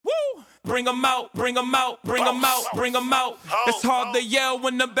bring 'em out, bring 'em out, bring 'em out, bring 'em out. It's hard to yell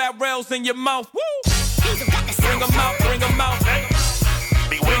when the barrel's in your mouth. Woo! Bring 'em out, bring 'em out.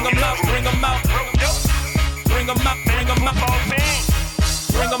 Bring 'em out, bring 'em out. Bring 'em out, bring 'em out.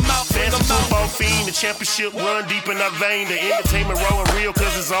 Bring 'em out, bring 'em out. Football fiend, the championship run deep in our vein. The entertainment rolling real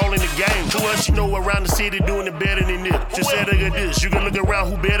cause it's all in the game. To us, you know around the city doing it better than this. Just say look at this, you can look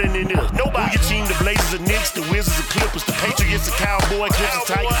around who better than this. Nobody. Who your team, the Blazers, the Knicks, the Wizards, the Clippers, the Patriots, the Cowboys, Clippers,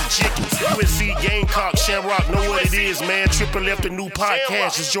 Tigers, the Chickens. USC, Gamecock, Shamrock, know what it is, man. Triple F, the new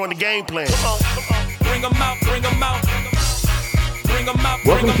podcast, just join the game plan. Bring 'em out, bring 'em out.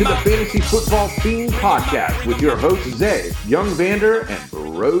 Welcome to the Fantasy Football Fiend Podcast with your hosts, Zay, Young Vander, and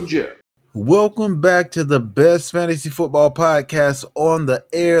Bro Joe. Welcome back to the best fantasy football podcast on the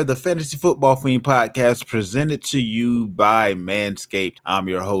air, the Fantasy Football Fiend Podcast, presented to you by Manscaped. I'm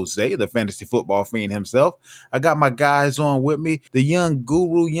your host, Zay, the Fantasy Football Fiend himself. I got my guys on with me, the young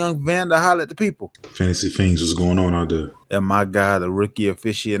guru, Young Vander. Holla at the people. Fantasy Fiends, what's going on out there? And my guy, the rookie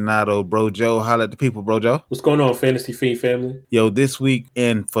aficionado, Bro Joe. Holla at the people, Bro Joe. What's going on, Fantasy Fiend family? Yo, this week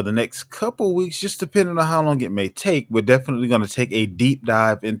and for the next couple weeks, just depending on how long it may take, we're definitely going to take a deep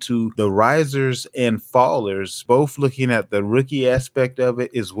dive into the risers and fallers, both looking at the rookie aspect of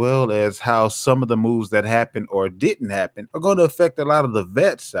it, as well as how some of the moves that happened or didn't happen are going to affect a lot of the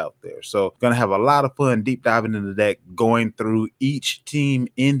vets out there. So going to have a lot of fun deep diving into that, going through each team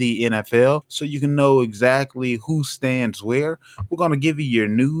in the NFL so you can know exactly who stands where. We're going to give you your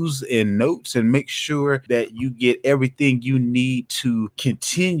news and notes and make sure that you get everything you need to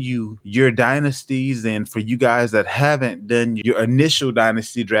continue your dynasties. And for you guys that haven't done your initial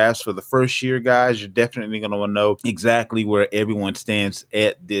dynasty drafts for the first year, guys, you're definitely going to want to know exactly where everyone stands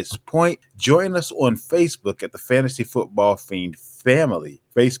at this point. Join us on Facebook at the Fantasy Football Fiend Family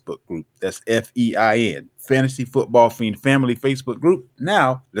Facebook group. That's FEIN, Fantasy Football Fiend Family Facebook group.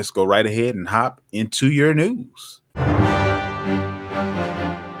 Now, let's go right ahead and hop into your news.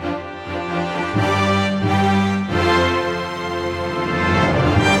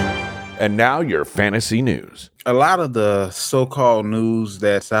 And now your fantasy news. A lot of the so-called news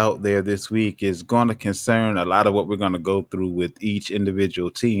that's out there this week is going to concern a lot of what we're going to go through with each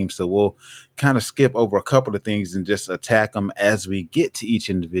individual team. So we'll kind of skip over a couple of things and just attack them as we get to each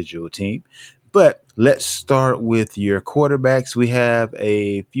individual team. But let's start with your quarterbacks. We have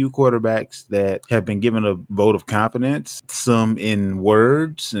a few quarterbacks that have been given a vote of confidence, some in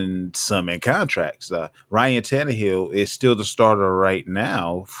words and some in contracts. Ryan Tannehill is still the starter right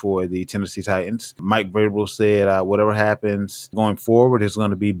now for the Tennessee Titans. Mike Vrabel said whatever happens going forward is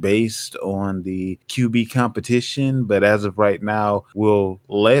going to be based on the QB competition. But as of right now, Will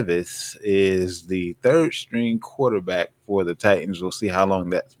Levis is the third string quarterback for the Titans. We'll see how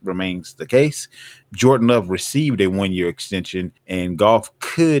long that remains the case. Jordan Love received a one-year extension, and Goff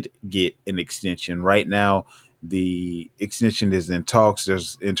could get an extension. Right now, the extension is in talks.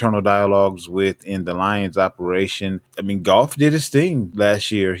 There's internal dialogues within the Lions operation. I mean, Goff did his thing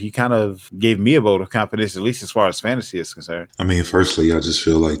last year. He kind of gave me a vote of confidence, at least as far as fantasy is concerned. I mean, firstly, I just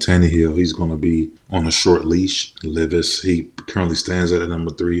feel like Tannehill, he's going to be on a short leash. Levis, he currently stands at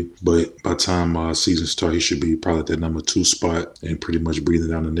number 3, but by the time season start, he should be probably at that number 2 spot and pretty much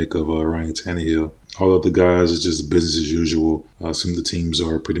breathing down the neck of Ryan Tannehill. All of the guys, it's just business as usual. Some of the teams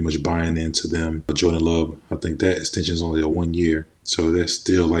are pretty much buying into them. Jordan Love, I think that extension is only a 1 year. So that's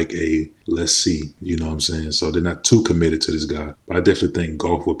still like a let's see, you know what I'm saying? So they're not too committed to this guy. But I definitely think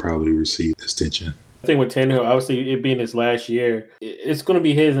Goff will probably receive the extension. I think with Tannehill, obviously it being his last year, it's going to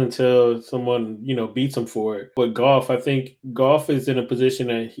be his until someone, beats him for it. But Goff, I think Goff is in a position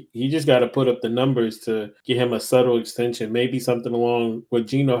that he just got to put up the numbers to get him a subtle extension, maybe something along what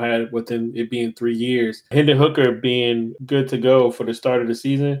Geno had within it being 3 years. Hendon Hooker being good to go for the start of the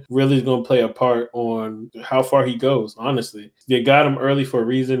season really is going to play a part on how far he goes, honestly. They got him early for a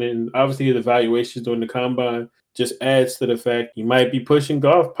reason, and obviously his evaluations during the combine just adds to the fact he might be pushing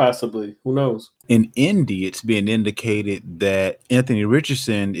Goff possibly. Who knows? In Indy, it's being indicated that Anthony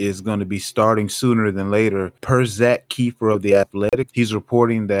Richardson is going to be starting sooner than later. Per Zach Kiefer of The Athletic, he's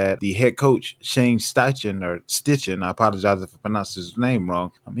reporting that the head coach, Shane Steichen, I apologize if I pronounced his name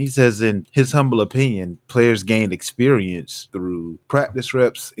wrong. He says in his humble opinion, players gain experience through practice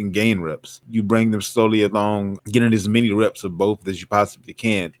reps and gain reps. You bring them slowly along, getting as many reps of both as you possibly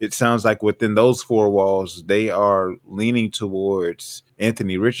can. It sounds like within those 4 walls, they are leaning towards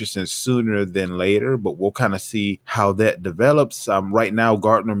Anthony Richardson sooner than later, but we'll kind of see how that develops. Right now,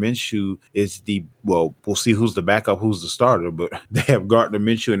 Gardner Minshew is we'll see who's the backup, who's the starter, but they have Gardner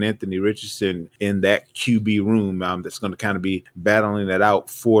Minshew and Anthony Richardson in that QB room that's going to kind of be battling that out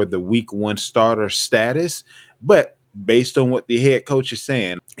for the week 1 starter status. But based on what the head coach is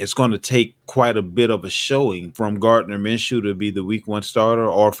saying, it's going to take quite a bit of a showing from Gardner Minshew to be the week 1 starter,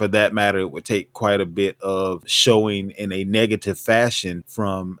 or for that matter, it would take quite a bit of showing in a negative fashion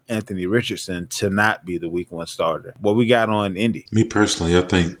from Anthony Richardson to not be the week 1 starter. What we got on Indy? Me personally, I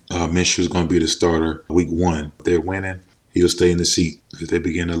think Minshew is going to be the starter week 1. If they're winning, he'll stay in the seat. If they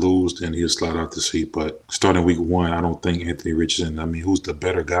begin to lose, then he'll slide out the seat. But starting week 1, I don't think Anthony Richardson, who's the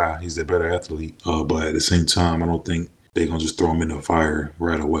better guy? He's the better athlete. But at the same time, I don't think they're going to just throw him in the fire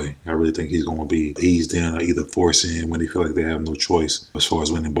right away. I really think he's going to be eased in or either forced in when they feel like they have no choice as far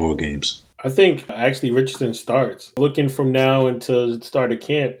as winning ball games. I think actually Richardson starts. Looking from now until the start of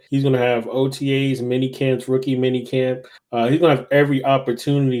camp, he's going to have OTAs, mini camps, rookie mini camp. He's going to have every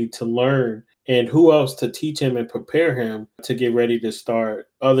opportunity to learn. And who else to teach him and prepare him to get ready to start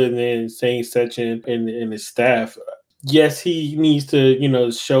other than Shane Steichen and his staff? Yes, he needs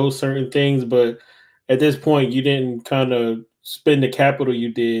to, show certain things, but at this point, you didn't kind of spend the capital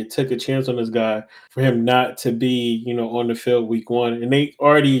you did, took a chance on this guy for him not to be, on the field week 1. And they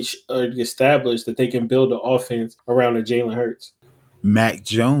already established that they can build an offense around a Jalen Hurts. Mac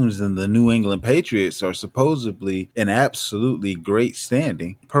Jones and the New England Patriots are supposedly in absolutely great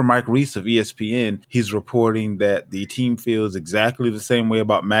standing. Per Mike Reese of ESPN, he's reporting that the team feels exactly the same way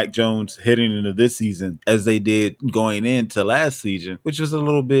about Mac Jones heading into this season as they did going into last season, which was a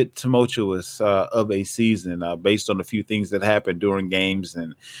little bit tumultuous of a season based on a few things that happened during games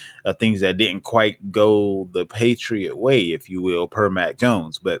and things that didn't quite go the Patriot way, if you will, per Mac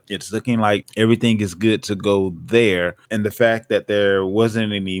Jones. But it's looking like everything is good to go there. And the fact that there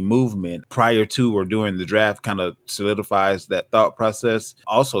wasn't any movement prior to or during the draft kind of solidifies that thought process.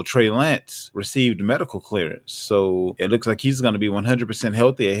 Also, Trey Lance received medical clearance. So it looks like he's going to be 100%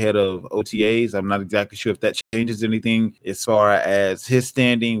 healthy ahead of OTAs. I'm not exactly sure if that changes anything as far as his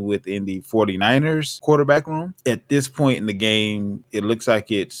standing within the 49ers quarterback room. At this point in the game, it looks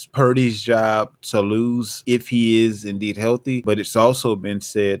like it's Purdy's job to lose if he is indeed healthy. But it's also been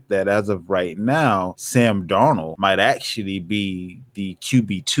said that as of right now, Sam Darnold might actually be the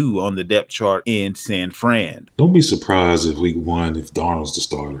QB2 on the depth chart in San Fran. Don't be surprised if week 1, if Darnold's the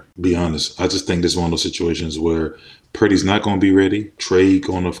starter. Be honest. I just think this is one of those situations where Purdy's not going to be ready. Trey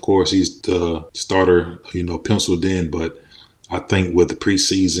going, of course, he's the starter, penciled in, but I think with the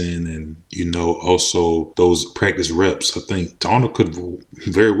preseason and, also those practice reps, I think Darnold could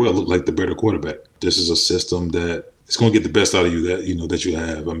very well look like the better quarterback. This is a system that it's going to get the best out of you that you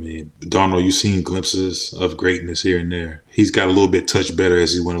have. Darnold, you've seen glimpses of greatness here and there. He's got a little bit touch better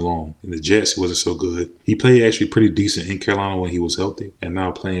as he went along. In the Jets, he wasn't so good. He played actually pretty decent in Carolina when he was healthy, and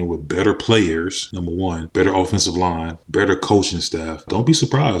now playing with better players, number one, better offensive line, better coaching staff. Don't be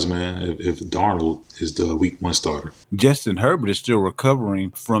surprised, man, if Darnold is the week 1 starter. Justin Herbert is still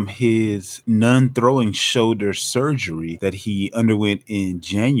recovering from his non-throwing shoulder surgery that he underwent in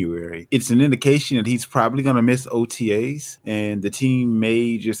January. It's an indication that he's probably going to miss OTAs, and the team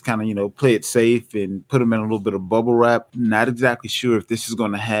may just kind of, play it safe and put him in a little bit of bubble wrap. Not exactly sure if this is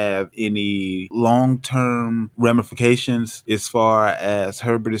going to have any long-term ramifications as far as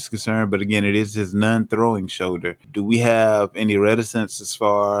Herbert is concerned, but again, it is his non-throwing shoulder. Do we have any reticence as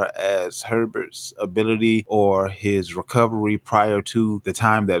far as Herbert's ability or his recovery prior to the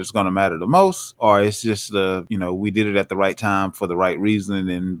time that it's going to matter the most? Or it's just we did it at the right time for the right reason,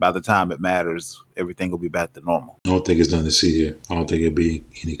 and by the time it matters, everything will be back to normal? I don't think it's nothing to see here. I don't think it'd be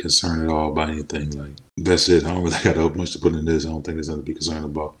any concern at all about anything. That's it. I don't really got much to put in this. I don't think there's nothing to be concerned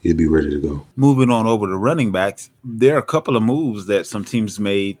about. He'd be ready to go. Moving on over to running backs, there are a couple of moves that some teams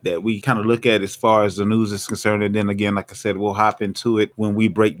made that we kind of look at as far as the news is concerned. And then again, like I said, we'll hop into it when we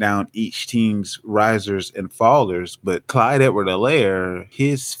break down each team's risers and fallers. But Clyde Edwards-Helaire,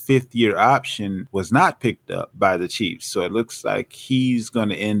 his 5th-year option was not picked up by the Chiefs. So it looks like he's going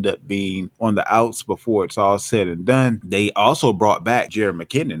to end up being on the outs before it's all said and done. They also brought back Jerick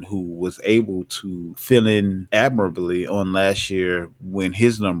McKinnon, who was able to fill in admirably on last year when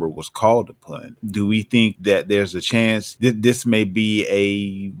his number was called upon. Do we think that there's a chance that this may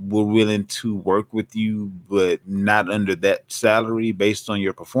be we're willing to work with you, but not under that salary based on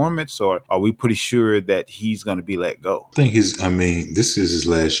your performance? Or are we pretty sure that he's going to be let go? I think this is his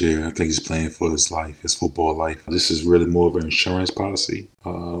last year. I think he's playing for his life, his football life. This is really more of an insurance policy.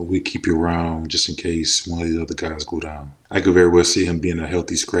 We keep you around just in case one of the other guys go down. I could very well see him being a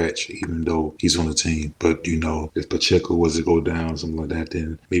healthy scratch, even though he's on the team. But, if Pacheco was to go down, something like that,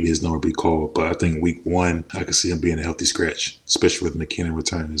 then maybe his number would be called. But I think week 1, I could see him being a healthy scratch, especially with McKinnon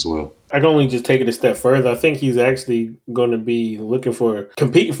returning as well. I can only just take it a step further. I think he's actually going to be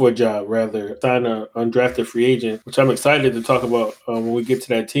competing for a job, rather, sign an undrafted free agent, which I'm excited to talk about when we get to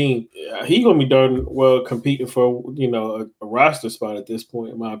that team. He's going to be darn well competing for, a roster spot at this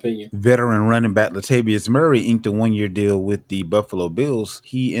point, in my opinion. Veteran running back Latavius Murray inked a one-year deal with the Buffalo Bills.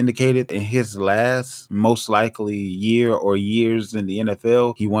 He indicated in his last, most likely year or years in the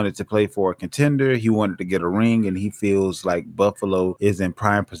NFL, he wanted to play for a contender. He wanted to get a ring, and he feels like Buffalo is in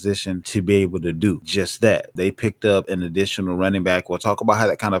prime position to be able to do just that. They picked up an additional running back. We'll talk about how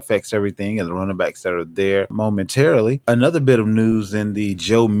that kind of affects everything and the running backs that are there momentarily. Another bit of news in the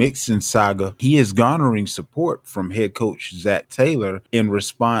Joe Mixon saga, he is garnering support from head coach Zach Taylor in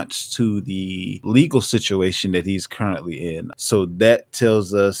response to the legal situation that he's currently in. So that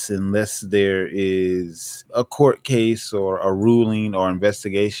tells us, unless there is a court case or a ruling or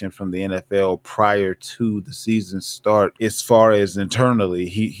investigation from the NFL prior to the season start, as far as internally,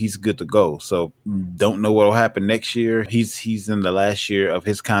 he's good to go. So don't know what will happen next year. He's in the last year of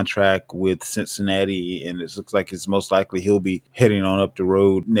his contract with Cincinnati, and it looks like it's most likely he'll be heading on up the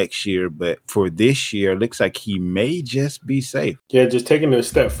road next year. But for this year, it looks like he may just be safe. Yeah, just taking it a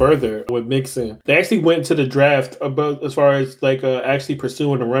step further with Mixon. They actually went to the draft about as far as actually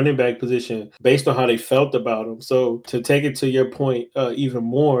pursuing a running back position based on how they felt about him. So to take it to your point even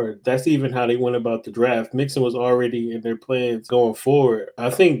more, that's even how they went about the draft. Mixon was already in their plans going forward. I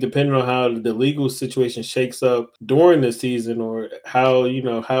think depending on how the legal situation shakes up during the season or how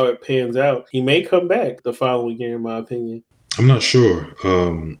it pans out, he may come back the following year, in my opinion. I'm not sure.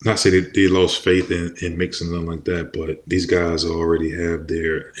 Not say they lost faith in Mixon and nothing like that, but these guys already have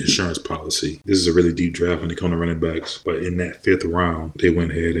their insurance policy. This is a really deep draft when they come to running backs. But in that 5th round, they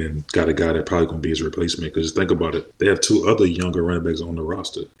went ahead and got a guy that probably going to be his replacement. Because think about it. They have 2 other younger running backs on the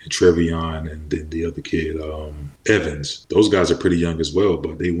roster, and Trevion and then the other kid, Evans. Those guys are pretty young as well,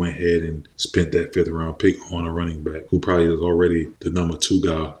 but they went ahead and spent that 5th round pick on a running back who probably is already the number 2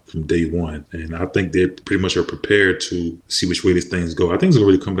 guy from day one. And I think they pretty much are prepared to see which way these things go. I think it's going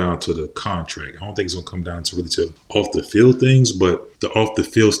to really come down to the contract. I don't think it's going to come down to really to off the field things, but the off the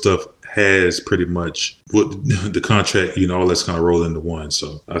field stuff has pretty much what the contract, all that's kind of roll into one.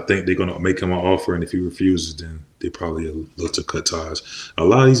 So I think they're going to make him an offer, and if he refuses, then they probably look to cut ties. A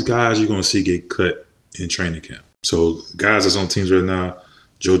lot of these guys you're going to see get cut in training camp. So guys that's on teams right now,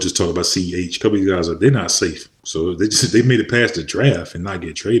 Joe just talked about CH. A couple of these guys they're not safe. So they made it past the draft and not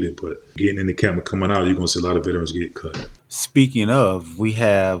get traded, but getting in the camp and coming out, you're going to see a lot of veterans get cut. Speaking of, we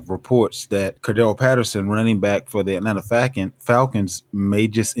have reports that Cordell Patterson, running back for the Atlanta Falcons, may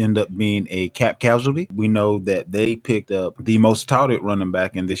just end up being a cap casualty. We know that they picked up the most touted running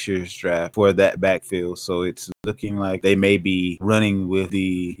back in this year's draft for that backfield. So it's looking like they may be running with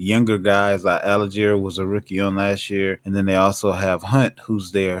the younger guys. Like Algier was a rookie on last year. And then they also have Hunt,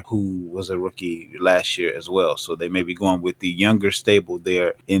 who's there, who was a rookie last year as well. So they may be going with the younger stable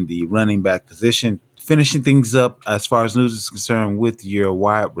there in the running back position. Finishing things up as far as news is concerned with your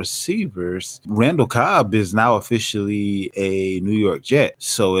wide receivers, Randall Cobb is now officially a New York Jet.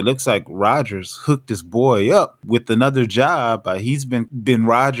 So it looks like Rodgers hooked this boy up with another job. He's been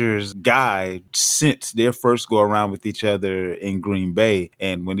Rodgers' guy since their first go around with each other in Green Bay.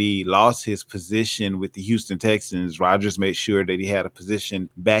 And when he lost his position with the Houston Texans, Rodgers made sure that he had a position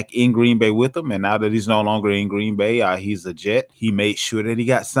back in Green Bay with him. And now that he's no longer in Green Bay, he's a Jet. He made sure that he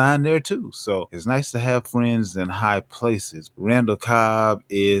got signed there too. So it's nice to have friends in high places. Randall Cobb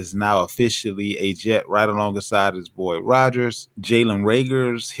is now officially a Jet right alongside his boy Rodgers. Jalen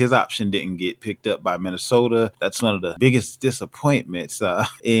Reagor, his option didn't get picked up by Minnesota. That's one of the biggest disappointments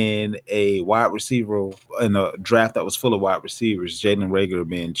in a wide receiver, in a draft that was full of wide receivers. Jalen Reagor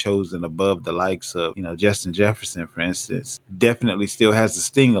being chosen above the likes of, Justin Jefferson, for instance, definitely still has the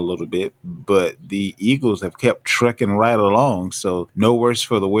sting a little bit, but the Eagles have kept trucking right along. So no worse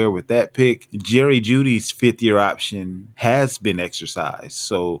for the wear with that pick. Jerry Jeudy's 5th-year option has been exercised.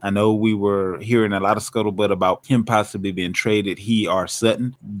 So I know we were hearing a lot of scuttlebutt about him possibly being traded, he or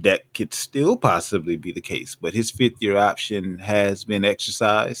Sutton. That could still possibly be the case, but his 5th-year option has been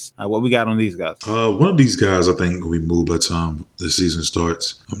exercised. What we got on these guys? One of these guys I think will be moved by the time the season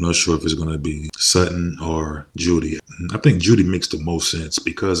starts. I'm not sure if it's going to be Sutton or Jeudy. I think Jeudy makes the most sense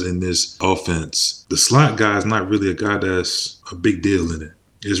because in this offense, the slot guy is not really a guy that's a big deal in it.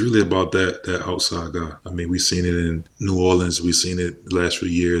 It's really about that outside guy. I mean, we've seen it in New Orleans. We've seen it the last few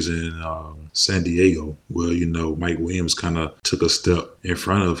years in San Diego, where, Mike Williams kind of took a step in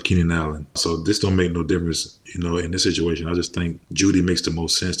front of Keenan Allen. So this don't make no difference, in this situation. I just think Jeudy makes the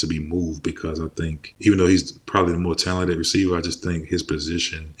most sense to be moved, because I think even though he's probably the more talented receiver, I just think his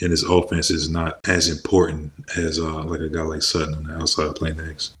position in his offense is not as important as like a guy like Sutton on the outside playing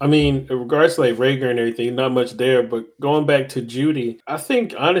next. I mean, in regards to like Rager and everything, not much there, but going back to Jeudy, I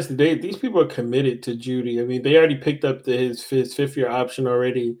think honestly, these people are committed to Jeudy. I mean, they already picked up his fifth-year option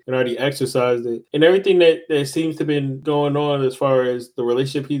already and already exercised it. And everything that seems to have been going on as far as the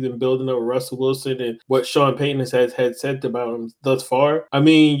relationship he's been building up with Russell Wilson and what Sean Payton had said about him thus far. I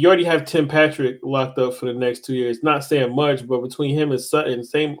mean, you already have Tim Patrick locked up for the next 2 years. Not saying much, but between him and Sutton,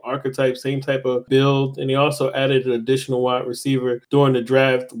 same archetype, same type of build. And he also added an additional wide receiver during the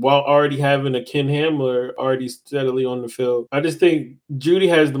draft while already having a Ken Hamler already steadily on the field. I just think Jeudy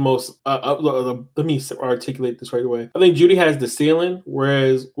has the most let me articulate this right away. I think Jeudy has the ceiling,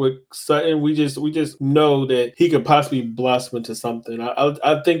 whereas with Sutton, we just know that he could possibly blossom into something.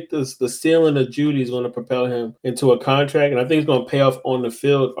 I think the ceiling of Jeudy is going to propel him into a contract, and I think it's going to pay off on the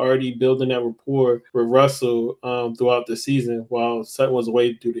field, already building that rapport with Russell throughout the season while Sutton was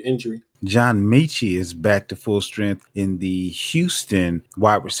away due to injury. John Mechie is back to full strength in the Houston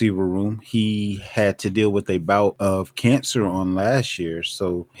wide receiver room. He had to deal with a bout of cancer on last year,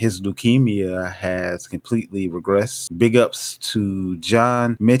 so his leukemia has completely regressed. Big ups to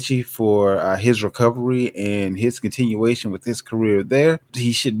John Mechie for his recovery and his continuation with his career there.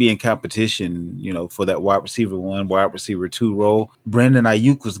 He should be in competition, for that wide receiver 1, wide receiver 2 role. Brandon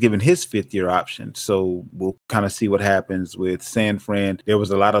Ayuk was given his 5th-year option, so we'll kind of see what happens with San Fran. There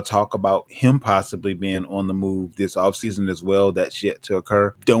was a lot of talk about him possibly being on the move this offseason as well. That's yet to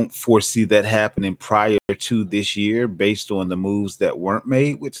occur. Don't foresee that happening prior to this year based on the moves that weren't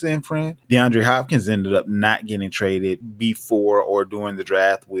made with San Fran. DeAndre Hopkins ended up not getting traded before or during the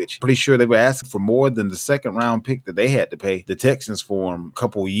draft, which pretty sure they were asking for more than the 2nd-round pick that they had to pay the Texans for him a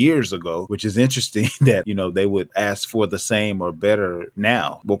couple years ago, which is interesting that, they would ask for the same or better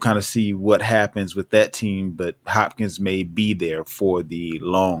now. We'll kind of see what happens with that team, but Hopkins may be there for the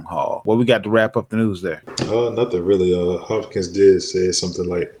long haul. What we got to wrap up the news there? Nothing really. Hopkins did say something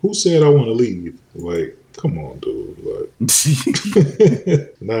like, "Who said I want to leave?" Like, come on, dude. Like,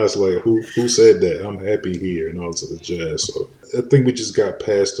 now it's like, who said that? I'm happy here and all this other jazz. So I think we just got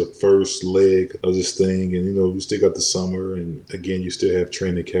past the first leg of this thing, and we still got the summer, and again, you still have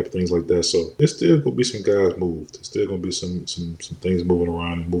training camp, things like that. So there's still gonna be some guys moved. There's still gonna be some things moving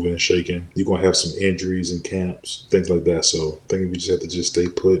around and moving and shaking. You're gonna have some injuries in camps, things like that. So I think we just have to just stay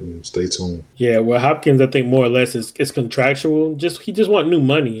put and stay tuned. Yeah, well, Hopkins, I think more or less it's contractual. He just want new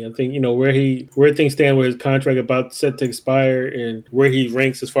money. I think where things stand with his contract about set to expire and where he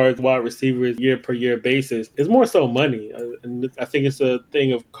ranks as far as wide receivers year per year basis is more so money. And I think it's a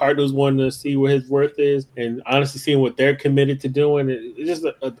thing of Cardinals wanting to see what his worth is and honestly seeing what they're committed to doing. It's just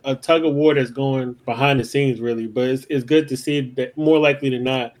a tug of war that's going behind the scenes, really. But it's good to see that more likely than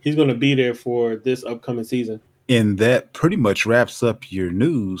not, he's going to be there for this upcoming season. And that pretty much wraps up your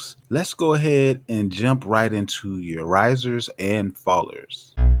news. Let's go ahead and jump right into your risers and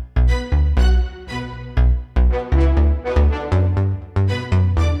fallers.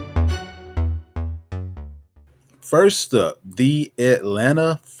 First up, the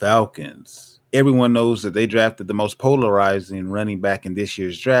Atlanta Falcons. Everyone knows that they drafted the most polarizing running back in this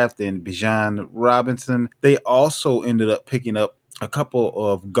year's draft in Bijan Robinson. They also ended up picking up a couple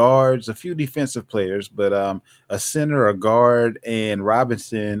of guards, a few defensive players, but a center, a guard, and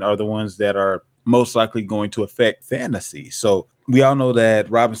Robinson are the ones that are most likely going to affect fantasy. So we all know that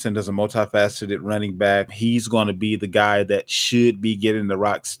Robinson is a multifaceted running back. He's going to be the guy that should be getting the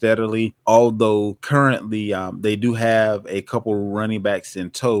rock steadily, although currently they do have a couple running backs in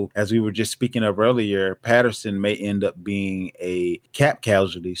tow. As we were just speaking of earlier, Patterson may end up being a cap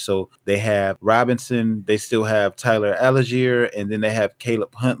casualty. So they have Robinson, they still have Tyler Algier, and then they have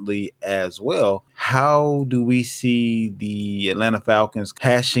Caleb Huntley as well. How do we see the Atlanta Falcons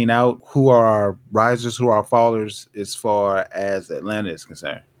cashing out? Who are our risers, who are our fallers as far as Atlanta is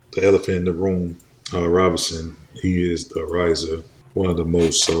concerned? The elephant in the room, Robinson, he is the riser, one of the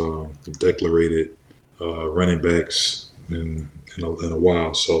most declarated running backs in a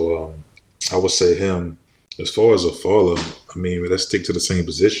while. So I would say him. As far as a faller, I mean, let's stick to the same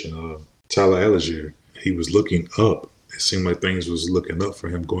position. Tyler Algier, he was looking up. It seemed like things was looking up for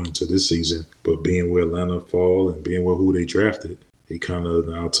him going into this season, but being where Atlanta fall and being where who they drafted, he kind of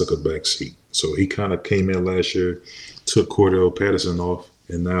now took a back seat. So he kind of came in last year, took Cordell Patterson off,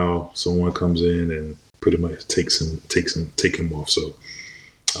 and now someone comes in and pretty much take him off. So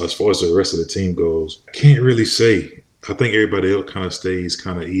as far as the rest of the team goes, I can't really say. I think everybody else kind of stays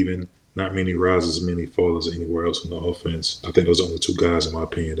kind of even. not many rises, many fallers anywhere else in the offense. I think those are only two guys, in my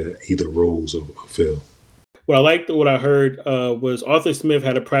opinion, that either rose or fell. What I liked, what I heard was Arthur Smith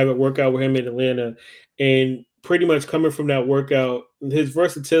had a private workout with him in Atlanta, and pretty much coming from that workout, his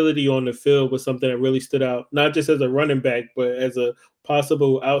versatility on the field was something that really stood out, not just as a running back, but as a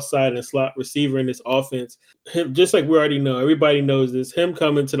possible outside and slot receiver in this offense. Him, just like we already know, everybody knows this, him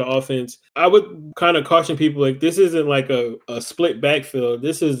coming to the offense, I would kind of caution people, like, this isn't like a split backfield.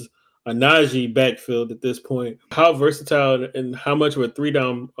 This is a Najee backfield at this point. How versatile and how much of a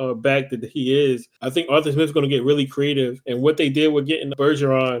three-down back that he is. I think Arthur Smith's going to get really creative. And what they did with getting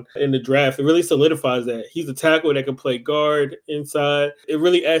Bergeron in the draft, it really solidifies that. He's a tackle that can play guard inside. It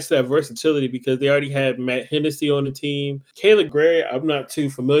really adds to that versatility because they already had Matt Hennessy on the team. Caleb Gray, I'm not too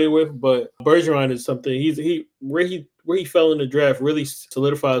familiar with, but Bergeron is something. Where he fell in the draft really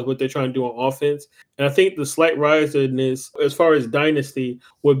solidifies what they're trying to do on offense. And I think the slight rise in this, as far as dynasty,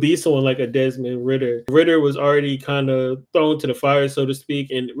 would be someone like a Desmond Ridder. Ridder was already kind of thrown to the fire, so to speak,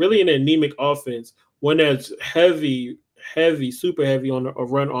 and really an anemic offense, one that's heavy, super heavy on a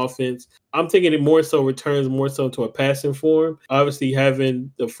run offense. I'm thinking it more so returns more so to a passing form. Obviously,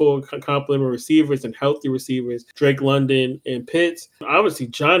 having the full complement of receivers and healthy receivers, Drake London and Pitts. Obviously,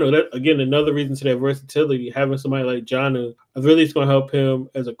 Jonnu, that again, another reason to that versatility, having somebody like Jonnu, really is going to help him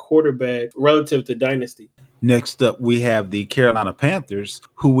as a quarterback relative to dynasty. Next up, we have the Carolina Panthers,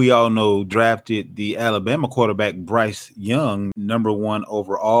 who we all know drafted the Alabama quarterback Bryce Young, number 1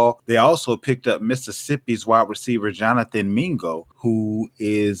 overall. They also picked up Mississippi's wide receiver Jonathan Mingo, who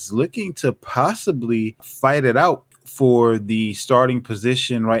is looking to possibly fight it out for the starting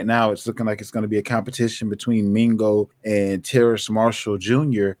position. Right now, it's looking like it's going to be a competition between Mingo and Terrace Marshall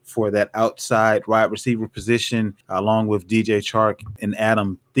Jr. for that outside wide receiver position, along with DJ Chark and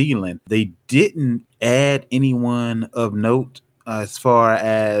Adam Thielen. They didn't add anyone of note as far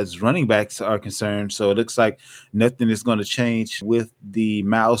as running backs are concerned, so it looks like nothing is going to change with the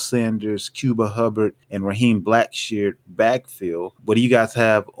Miles Sanders, Cuba Hubbard, and Raheem Blackshear backfield. What do you guys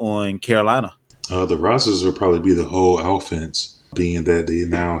have on Carolina? The rosters will probably be the whole offense, being that they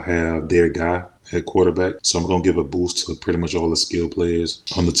now have their guy at quarterback. So I'm going to give a boost to pretty much all the skill players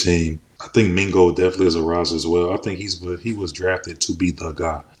on the team. I think Mingo definitely is a roster as well. I think he was drafted to be the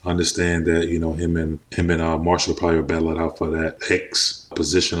guy. I understand that, you know, him and Marshall probably battled out for that X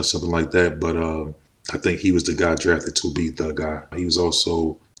position or something like that. But I think he was the guy drafted to be the guy. He was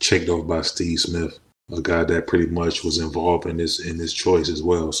also checked off by Steve Smith, a guy that pretty much was involved in this choice as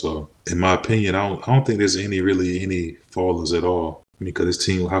well. So in my opinion, I don't think there's any fallers at all. I mean, because this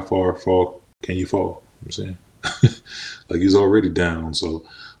team, how far can you fall? You know what I'm saying? Like, he's already down. So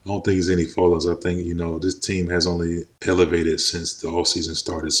I don't think there's any fallers. I think, you know, this team has only elevated since the offseason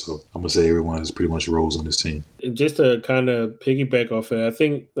started. So I'm going to say everyone has pretty much rose on this team. Just to kind of piggyback off it, I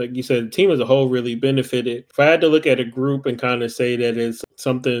think, like you said, the team as a whole really benefited. If I had to look at a group and kind of say that it's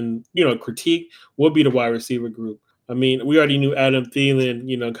something, you know, critique, would be the wide receiver group. I mean, we already knew Adam Thielen,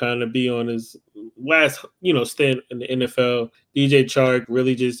 you know, kind of be on his last, you know, stint in the NFL. DJ Chark,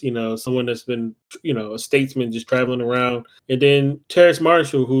 really just, you know, someone that's been, you know, a statesman just traveling around. And then Terrace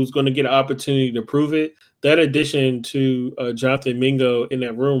Marshall, who's going to get an opportunity to prove it. That addition to Jonathan Mingo in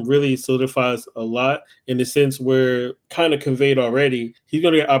that room really solidifies a lot in the sense where kind of conveyed already, he's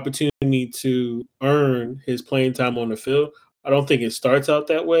going to get an opportunity to earn his playing time on the field. I don't think it starts out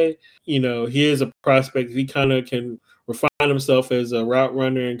that way. You know, he is a prospect. He kind of can refine himself as a route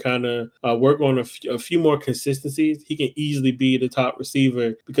runner and kind of work on a few more consistencies. He can easily be the top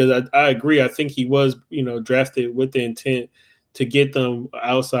receiver because I agree. I think he was, you know, drafted with the intent to get them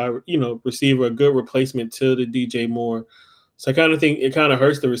outside, you know, receiver, a good replacement to the DJ Moore. So I kind of think it kind of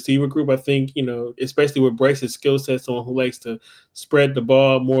hurts the receiver group. I think, you know, especially with Bryce's skill set, someone who likes to spread the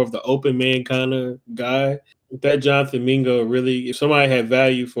ball, more of the open man kind of guy. That Jonathan Mingo really, if somebody had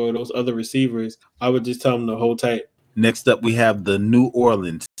value for those other receivers, I would just tell them to hold tight. Next up, we have the New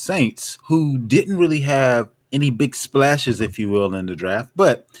Orleans Saints, who didn't really have any big splashes, if you will, in the draft,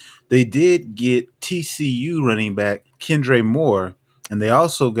 but they did get TCU running back Kendre Moore, and they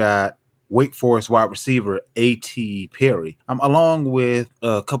also got Wake Forest wide receiver A.T. Perry, along with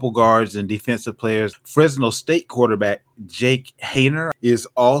a couple guards and defensive players. Fresno State quarterback Jake Haener is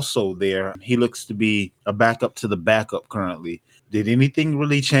also there. He looks to be a backup to the backup currently. Did anything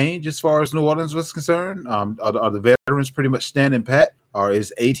really change as far as New Orleans was concerned? Are the veterans pretty much standing pat? Or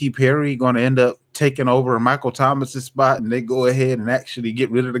is A.T. Perry going to end up taking over Michael Thomas's spot and they go ahead and actually get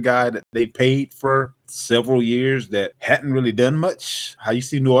rid of the guy that they paid for several years that hadn't really done much? How you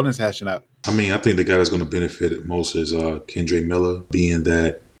see New Orleans hashing out? I mean, I think the guy that's going to benefit most is Kendre Miller, being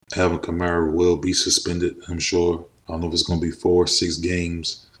that Alvin Kamara will be suspended, I'm sure. I don't know if it's going to be 4 or 6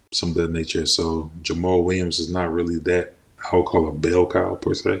 games. some of that nature. So Jamal Williams is not really that, I would call a bell cow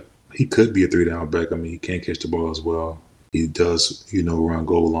per se. He could be a 3-down back. I mean, he can't catch the ball as well. He does, run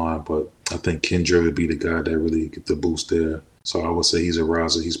goal line, but I think Kendra would be the guy that really get the boost there. So I would say he's a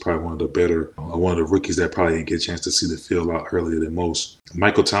riser. He's probably one of the rookies that probably didn't get a chance to see the field out earlier than most.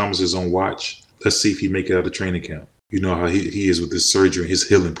 Michael Thomas is on watch. Let's see if he make it out of training camp. You know how he is with his surgery and his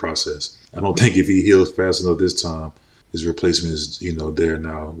healing process. I don't think if he heals fast enough this time, his replacement is, there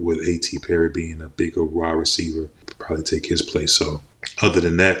now with A.T. Perry being a bigger wide receiver, probably take his place. So other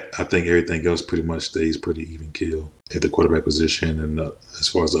than that, I think everything else pretty much stays pretty even keel at the quarterback position and as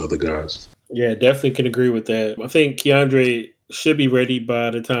far as the other guys. Yeah, definitely can agree with that. I think Keandre should be ready by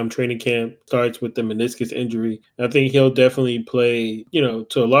the time training camp starts with the meniscus injury. I think he'll definitely play, to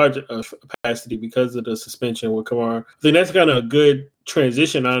a large capacity because of the suspension with Kamara. I think that's kind of a good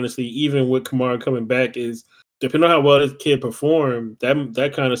transition, honestly, even with Kamara coming back, is depending on how well this kid performed,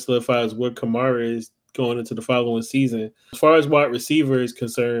 that kind of solidifies what Kamara is going into the following season. As far as wide receiver is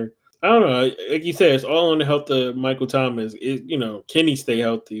concerned, I don't know. Like you said, it's all on the health of Michael Thomas. Can he stay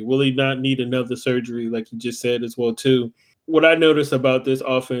healthy? Will he not need another surgery, like you just said as well, too? What I noticed about this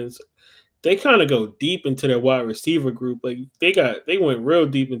offense, they kind of go deep into their wide receiver group. Like they went real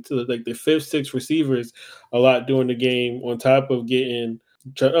deep into the 5th, 6th receivers a lot during the game, on top of getting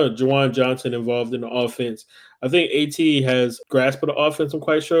Juwan Johnson involved in the offense. I think AT has grasped the offense, I'm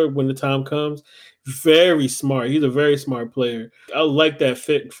quite sure, when the time comes. Very smart. He's a very smart player. I like that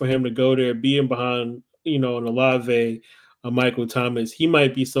fit for him to go there, being behind, an Olave, Michael Thomas. He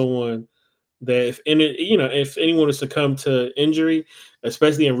might be someone that if anyone is to come to injury,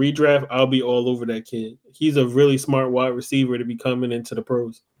 especially in redraft, I'll be all over that kid. He's a really smart wide receiver to be coming into the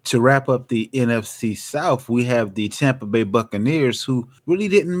pros. To wrap up the NFC South, we have the Tampa Bay Buccaneers, who really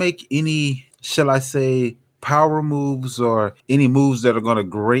didn't make any, shall I say, power moves or any moves that are going to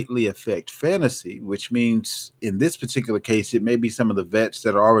greatly affect fantasy, which means in this particular case, it may be some of the vets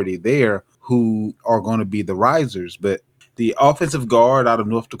that are already there who are going to be the risers. But the offensive guard out of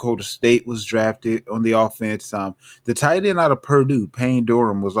North Dakota State was drafted on the offense. The tight end out of Purdue, Payne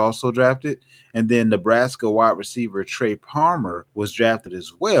Durham, was also drafted. And then Nebraska wide receiver Trey Palmer was drafted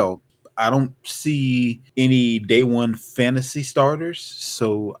as well. I don't see any day one fantasy starters.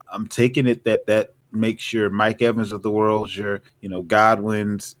 So I'm taking it that makes your Mike Evans of the world, your,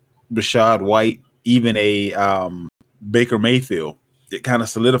 Godwin's, Rashad White, even a Baker Mayfield. It kind of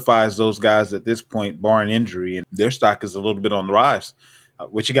solidifies those guys at this point, barring injury, and their stock is a little bit on the rise.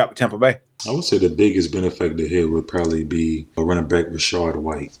 What you got with Tampa Bay? I would say the biggest benefactor here would probably be a running back, Rashad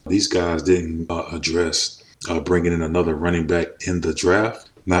White. These guys didn't address bringing in another running back in the draft.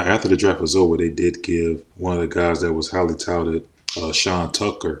 Now, after the draft was over, they did give one of the guys that was highly touted, Sean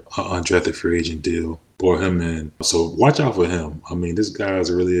Tucker, an undrafted free agent deal, brought him in. So watch out for him. I mean, this guy is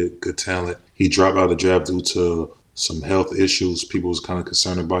really a good talent. He dropped out of the draft due to some health issues. People was kind of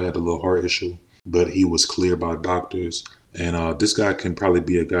concerned about. He had a little heart issue, but he was cleared by doctors. And this guy can probably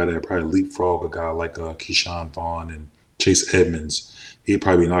be a guy that probably leapfrog a guy like Keyshawn Vaughn and Chase Edmonds. He'd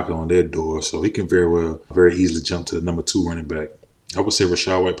probably be knocking on their door. So he can very easily jump to the number 2 running back. I would say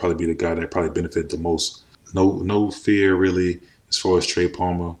Rashad White probably be the guy that probably benefit the most. No fear really as far as Trey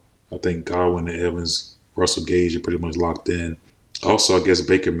Palmer. I think Godwin and Evans, Russell Gage are pretty much locked in. Also, I guess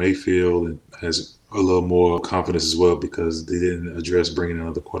Baker Mayfield has a little more confidence as well because they didn't address bringing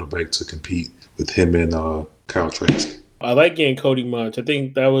another quarterback to compete with him and Kyle Trask. I like getting Cody Munch. I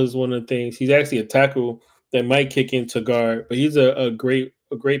think that was one of the things. He's actually a tackle that might kick into guard, but he's a great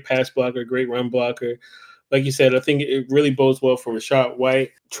pass blocker, great run blocker. Like you said, I think it really bodes well for Rashad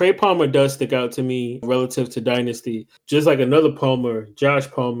White. Trey Palmer does stick out to me relative to Dynasty. Just like another Palmer,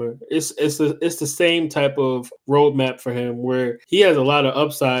 Josh Palmer. It's the same type of roadmap for him where he has a lot of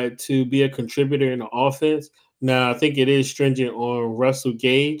upside to be a contributor in the offense. Now, I think it is stringent on Russell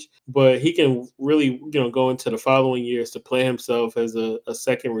Gage, but he can really, go into the following years to play himself as a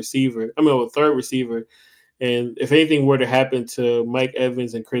third receiver. And if anything were to happen to Mike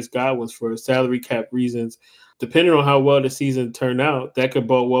Evans and Chris Godwin for salary cap reasons, depending on how well the season turned out, that could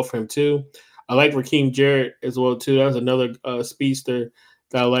bode well for him too. I like Raheem Jarrett as well too. That was another speedster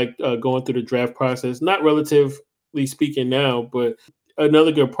that I like going through the draft process. Not relatively speaking now, but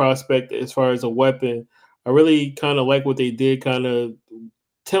another good prospect as far as a weapon. I really kind of like what they did, kind of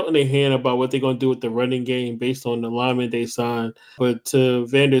tilting their hand about what they're going to do with the running game based on the lineman they signed. But to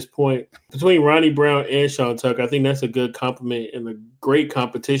Vander's point, between Ronnie Brown and Sean Tucker, I think that's a good compliment and a great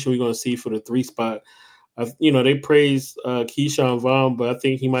competition we're going to see for the 3 spot. They praise Keyshawn Vaughn, but I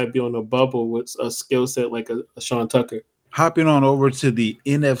think he might be on a bubble with a skill set like a Sean Tucker. Hopping on over to the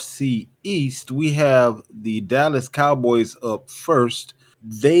NFC East, we have the Dallas Cowboys up first.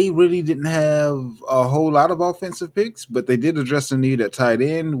 they really didn't have a whole lot of offensive picks, but they did address the need at tight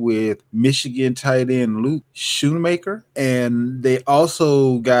end with Michigan tight end Luke Schoonmaker. And they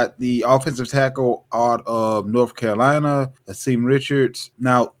also got the offensive tackle out of North Carolina, Asim Richards.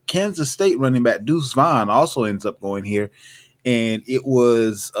 Now, Kansas State running back Deuce Vaughn also ends up going here. And it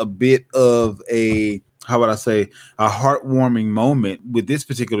was a bit of a heartwarming moment with this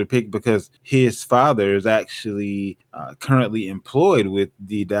particular pick because his father is actually currently employed with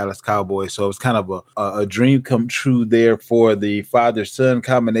the Dallas Cowboys. So it's kind of a dream come true there for the father-son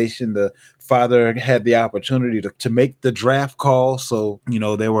combination. The father had the opportunity to make the draft call. So,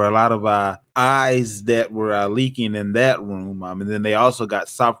 there were a lot of eyes that were leaking in that room. And then they also got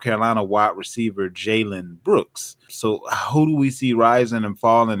South Carolina wide receiver Jalen Brooks. So who do we see rising and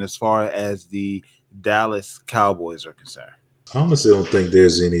falling as far as the Dallas Cowboys are concerned? I honestly don't think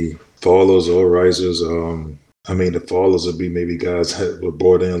there's any fallers or risers. The fallers would be maybe guys that were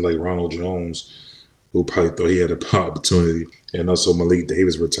brought in like Ronald Jones, who probably thought he had an opportunity, and also Malik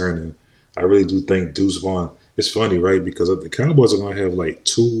Davis returning. I really do think Deuce Vaughn. It's funny, right? Because the Cowboys are going to have like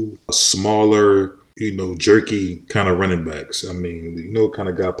two smaller, jerky kind of running backs. What kind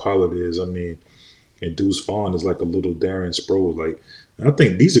of guy Pollard is. And Deuce Vaughn is like a little Darren Sproles. Like, I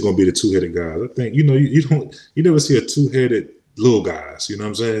think these are going to be the two-headed guys. I think, you never see a two-headed little guys, you know what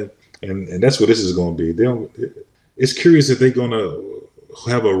I'm saying? And that's what this is going to be. It's curious if they're going to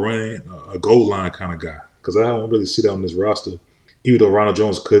have a goal line kind of guy, because I don't really see that on this roster. Even though Ronald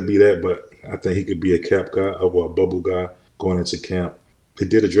Jones could be that, but I think he could be a cap guy or a bubble guy going into camp. They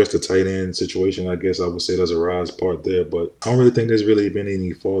did address the tight end situation. I guess I would say there's a rise part there, but I don't really think there's really been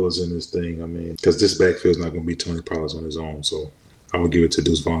any fallers in this thing. Because this backfield's not going to be Tony Pollard on his own, so I would give it to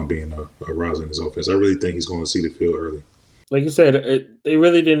Deuce Vaughn being a rise in his offense. I really think he's going to see the field early. Like you said, they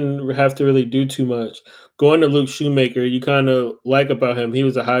really didn't have to really do too much. Going to Luke Schoonmaker, you kind of like about him. He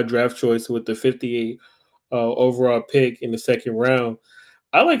was a high draft choice with the 58 overall pick in the second round.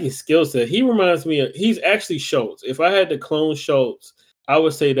 I like his skill set. He reminds me of, he's actually Schultz. If I had to clone Schultz, I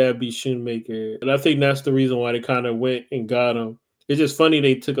would say that'd be Schoonmaker. And I think that's the reason why they kind of went and got him. It's just funny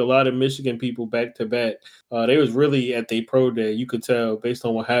they took a lot of Michigan people back to back. They was really at their pro day. You could tell based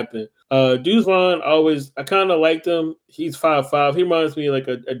on what happened. Deuce Vaughn, I kind of liked him. He's 5'5". He reminds me of like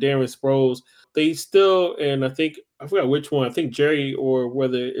a Darren Sproles. They still, and I forgot which one. I think Jerry or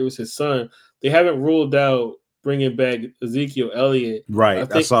whether it was his son. They haven't ruled out bringing back Ezekiel Elliott.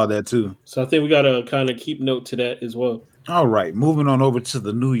 Right, I saw that too. So I think we got to kind of keep note to that as well. All right, moving on over to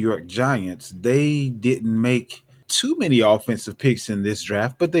the New York Giants. They didn't make too many offensive picks in this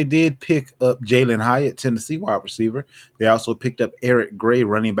draft, but they did pick up Jalen Hyatt, Tennessee wide receiver. They also picked up Eric Gray,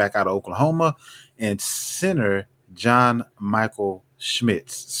 running back out of Oklahoma, and center John Michael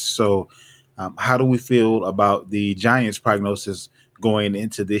Schmitz. So how do we feel about the Giants' prognosis going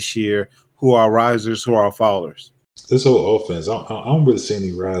into this year? Who are risers, who are fallers? This whole offense, I don't really see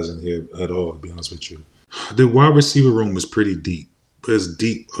any rising here at all, to be honest with you. The wide receiver room is pretty deep, but it's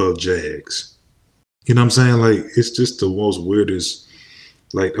deep of Jags. You know what I'm saying? Like, it's just the most weirdest.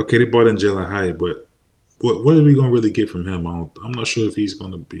 Like, okay, they brought in Jalen Hyatt, but what are we going to really get from him? I'm not sure if he's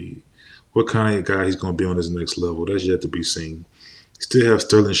going to be, what kind of guy he's going to be on his next level. That's yet to be seen. You still have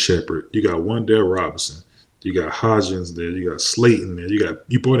Sterling Shepard. You got Wan'Dale Robinson. You got Hodgins there. You got Slayton there.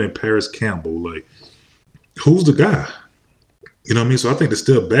 You brought in Paris Campbell. Like, who's the guy? You know what I mean? So I think the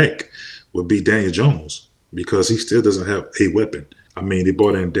step back would be Daniel Jones because he still doesn't have a weapon. They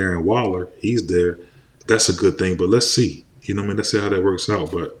brought in Darren Waller. He's there. That's a good thing, but let's see. You know what I mean? Let's see how that works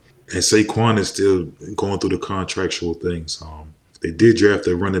out. And Saquon is still going through the contractual things. They did draft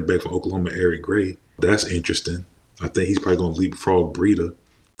a running back from Oklahoma, Eric Gray. That's interesting. I think he's probably going to leapfrog Breida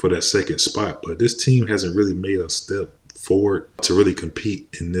for that second spot. But this team hasn't really made a step forward to really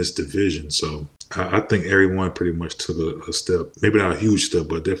compete in this division. So I think everyone pretty much took a step, maybe not a huge step,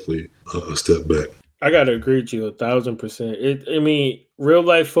 but definitely a step back. I gotta agree with you 1,000%. Real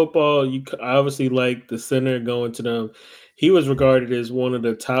life football, you obviously like the center going to them. He was regarded as one of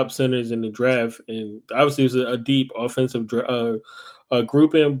the top centers in the draft, and obviously it was a deep offensive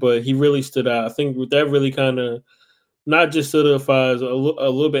grouping, but he really stood out. I think that really kind of not just solidifies a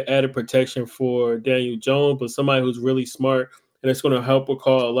little bit added protection for Daniel Jones, but somebody who's really smart, and it's going to help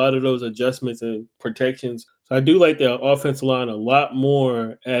recall a lot of those adjustments and protections. So I do like the offensive line a lot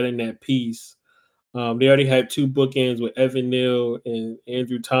more adding that piece. They already had two bookends with Evan Neal and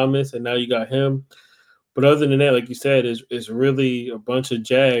Andrew Thomas, and now you got him. But other than that, like you said, it's really a bunch of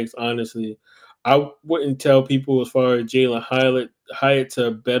Jags, honestly. I wouldn't tell people as far as Jalen Hyatt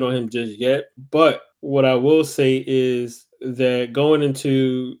to bet on him just yet. But what I will say is that going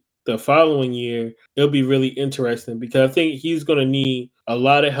into the following year, it'll be really interesting because I think he's going to need a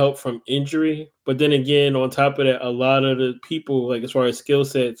lot of help from injury. But then again, on top of that, a lot of the people, like as far as skill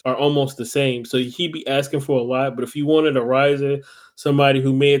sets, are almost the same. So he'd be asking for a lot. But if you wanted a riser, somebody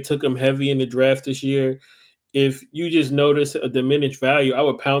who may have took him heavy in the draft this year, if you just notice a diminished value, I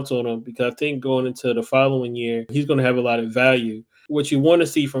would pounce on him because I think going into the following year, he's going to have a lot of value. What you want to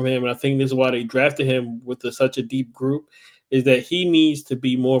see from him, and I think this is why they drafted him with such a deep group, is that he needs to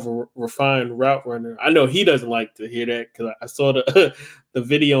be more of a refined route runner. I know he doesn't like to hear that because I saw the the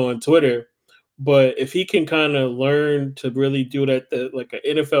video on Twitter. But if he can kind of learn to really do that at like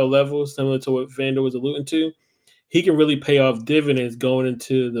an NFL level, similar to what Vander was alluding to, he can really pay off dividends going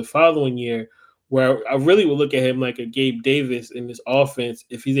into the following year, where I really would look at him like a Gabe Davis in this offense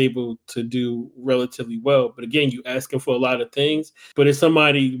if he's able to do relatively well. But again, you ask him for a lot of things, but it's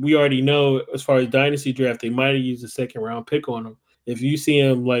somebody we already know as far as dynasty draft, they might have used a second-round pick on him. If you see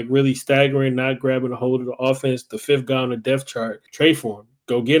him like really staggering, not grabbing a hold of the offense, the fifth guy on the depth chart, trade for him.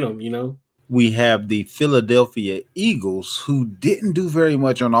 Go get him, you know? We have the Philadelphia Eagles, who didn't do very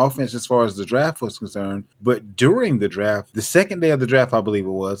much on offense as far as the draft was concerned. But during the draft, the second day of the draft, I believe it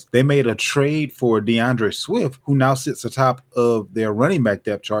was, they made a trade for DeAndre Swift, who now sits atop of their running back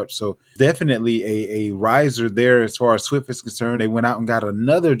depth chart. So definitely a riser there as far as Swift is concerned. They went out and got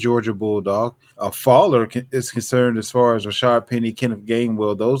another Georgia Bulldog. A faller is concerned as far as Rashard Penny, Kenneth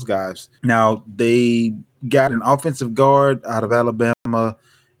Gainwell, those guys. Now, they got an offensive guard out of Alabama,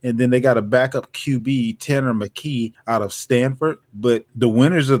 and then they got a backup QB, Tanner McKee, out of Stanford. But the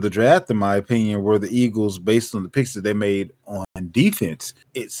winners of the draft, in my opinion, were the Eagles based on the picks that they made on defense.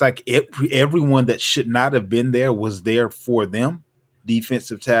 It's like everyone that should not have been there was there for them.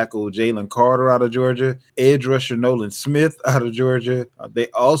 Defensive tackle Jalen Carter out of Georgia, edge rusher Nolan Smith out of Georgia. They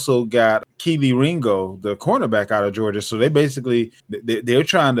also got Kelee Ringo, the cornerback out of Georgia. So they're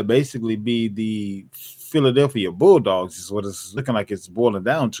trying to basically be the Philadelphia Bulldogs is what it's looking like it's boiling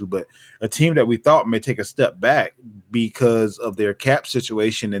down to, but a team that we thought may take a step back because of their cap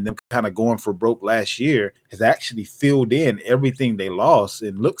situation and them kind of going for broke last year has actually filled in everything they lost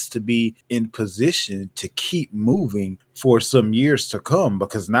and looks to be in position to keep moving for some years to come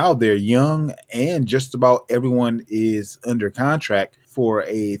because now they're young and just about everyone is under contract for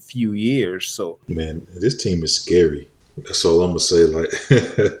a few years. So, man, this team is scary. That's all I'm gonna say. Like,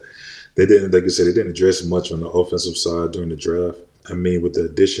 they didn't, like I said, they didn't address much on the offensive side during the draft. I mean, with the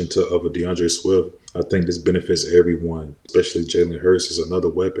addition of a DeAndre Swift, I think this benefits everyone, especially Jalen Hurts is another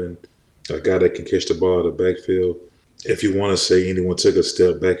weapon, a guy that can catch the ball out of the backfield. If you want to say anyone took a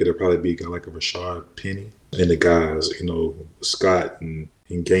step back, it'll probably be a guy like a Rashard Penny. And the guys, Scott and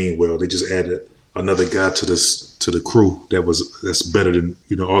Gainwell, they just added another guy to the crew that's better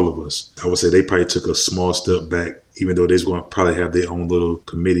than all of us. I would say they probably took a small step back, even though they're going to probably have their own little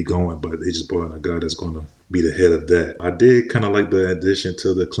committee going, but they just brought in a guy that's going to be the head of that. I did kind of like the addition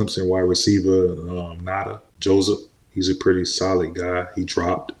to the Clemson wide receiver, Nada Joseph. He's a pretty solid guy. He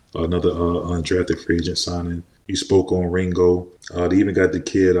dropped another undrafted free agent signing. You spoke on Ringo. They even got the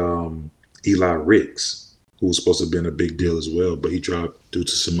kid Eli Ricks, who was supposed to have been a big deal as well, but he dropped due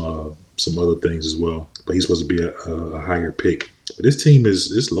to some other things as well. But he's supposed to be a higher pick. But this team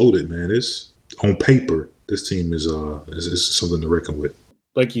is loaded, man. It's on paper. This team is something to reckon with.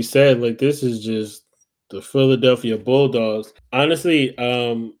 Like you said, like this is just the Philadelphia Bulldogs. Honestly,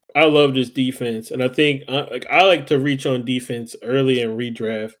 I love this defense, and I think I like to reach on defense early in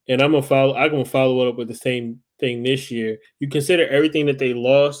redraft, and I'm gonna follow it up with the same thing this year. You consider everything that they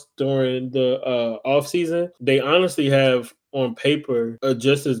lost during the offseason, they honestly have on paper a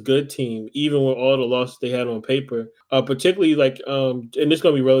just as good team, even with all the losses they had on paper. Particularly and it's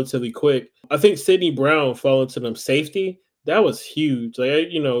gonna be relatively quick. I think Sidney Brown falling to them safety, that was huge.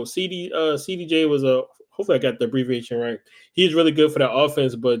 CDJ was hopefully I got the abbreviation right. He's really good for that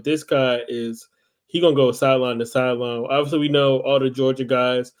offense, but this guy he gonna go sideline to sideline. Obviously, we know all the Georgia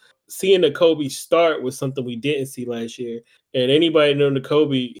guys. Seeing Nakobe start was something we didn't see last year. And anybody know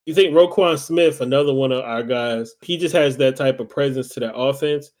Nakobe, you think Roquan Smith, another one of our guys, he just has that type of presence to that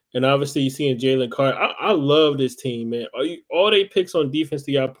offense. And obviously, you're seeing Jalen Carter. I love this team, man. All they picks on defense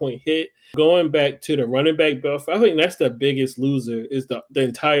to your point hit. Going back to the running back belt, I think that's the biggest loser is the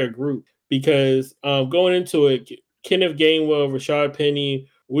entire group. Because going into it, Kenneth Gainwell, Rashard Penny,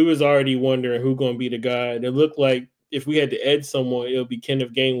 we was already wondering who's going to be the guy. And it looked like if we had to add someone, it would be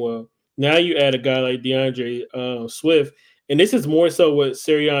Kenneth Gainwell. Now you add a guy like DeAndre Swift, and this is more so what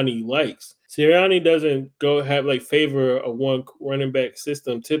Sirianni likes. Sirianni doesn't favor a one running back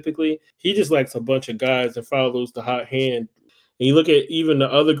system typically. He just likes a bunch of guys and follows the hot hand. And you look at even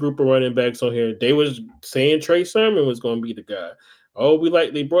the other group of running backs on here, they was saying Trey Sermon was going to be the guy. Oh,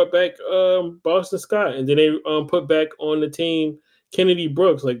 they brought back Boston Scott, and then they put back on the team Kennedy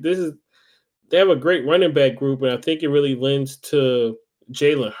Brooks. Like they have a great running back group, and I think it really lends to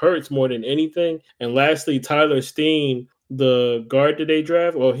Jalen Hurts more than anything. And lastly, Tyler Steen, the guard that they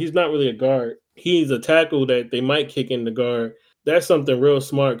draft. Well, he's not really a guard. He's a tackle that they might kick in the guard. That's something real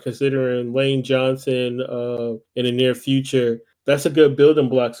smart considering Lane Johnson in the near future. That's a good building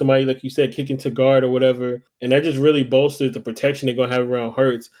block. Somebody, like you said, kicking to guard or whatever. And that just really bolstered the protection they're going to have around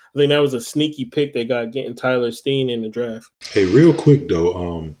Hurts. I think that was a sneaky pick they got getting Tyler Steen in the draft. Hey, real quick,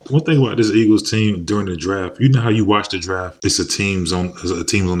 though, one thing about this Eagles team during the draft, you know how you watch the draft? It's a team's on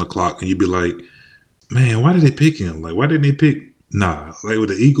the clock, and you'd be like, man, why did they pick him? Like, why didn't they pick? Nah, like with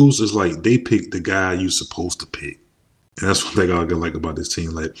the Eagles, it's like they picked the guy you're supposed to pick. And that's one thing I like about this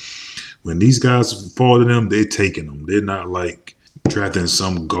team. Like, when these guys fall to them, they're taking them. They're not like drafting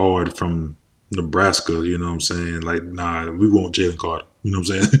some guard from Nebraska, you know what I'm saying? Like, nah, we want Jalen Carter. You know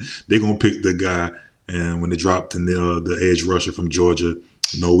what I'm saying? They're going to pick the guy. And when they dropped in the edge rusher from Georgia,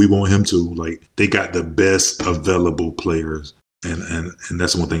 no, we want him too. Like, they got the best available players. And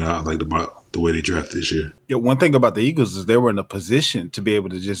that's one thing I liked about the way they drafted this year. Yeah, one thing about the Eagles is they were in a position to be able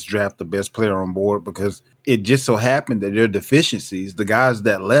to just draft the best player on board because it just so happened that their deficiencies, the guys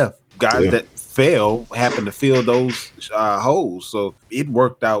that left, that fell, happened to fill those holes. So it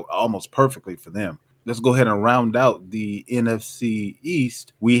worked out almost perfectly for them. Let's go ahead and round out the NFC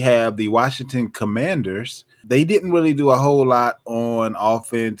East. We have the Washington Commanders. They didn't really do a whole lot on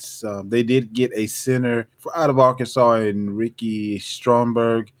offense. They did get a center out of Arkansas and Ricky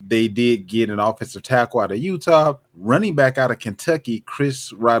Stromberg. They did get an offensive tackle out of Utah. Running back out of Kentucky,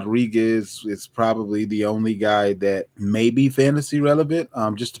 Chris Rodriguez is probably the only guy that may be fantasy relevant,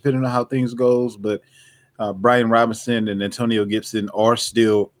 just depending on how things goes. But Brian Robinson and Antonio Gibson are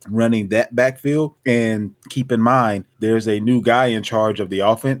still running that backfield. And keep in mind, there's a new guy in charge of the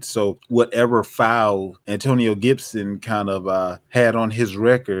offense. So whatever foul Antonio Gibson kind of had on his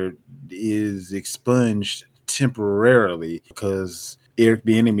record is expunged temporarily because Eric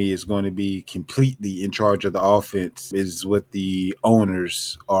Bieniemy is going to be completely in charge of the offense, is what the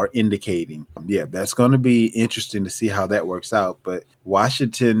owners are indicating. Yeah, that's going to be interesting to see how that works out. But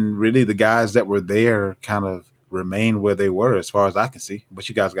Washington, really the guys that were there kind of remain where they were as far as I can see. What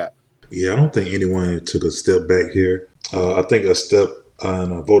you guys got? Yeah, I don't think anyone took a step back here. I think a step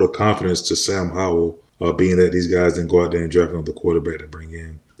and a vote of confidence to Sam Howell, being that these guys didn't go out there and draft another quarterback to bring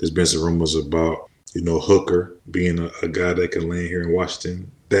in. There's been some rumors about Hooker being a guy that can land here in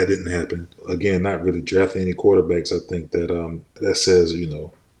Washington. That didn't happen. Again, not really drafting any quarterbacks. I think that says,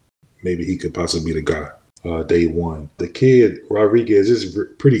 maybe he could possibly be the guy day one. The kid, Rodriguez, is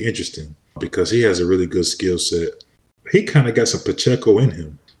pretty interesting because he has a really good skill set. He kind of got some Pacheco in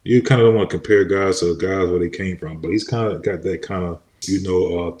him. You kind of don't want to compare guys to guys where they came from, but he's kind of got that kind of,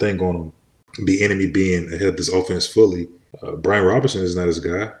 thing on him. The enemy being ahead of this offense fully. Brian Robinson is not his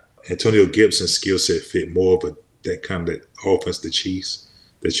guy. Antonio Gibson's skill set fit more of that offense, the Chiefs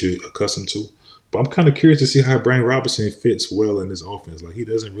that you're accustomed to. But I'm kind of curious to see how Brian Robinson fits well in this offense. Like, he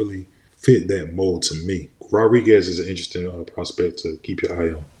doesn't really fit that mold to me. Rodriguez is an interesting prospect to keep your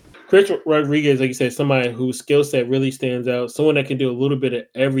eye on. Chris Rodriguez, like you said, somebody whose skill set really stands out, someone that can do a little bit of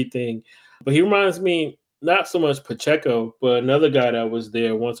everything. But he reminds me not so much Pacheco, but another guy that was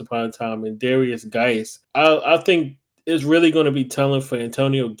there once upon a time, and Darius Geis. I think it's really going to be telling for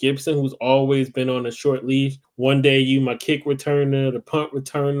Antonio Gibson, who's always been on a short leash. One day you my kick returner, the punt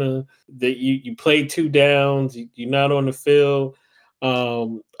returner, that you play 2 downs, you're not on the field.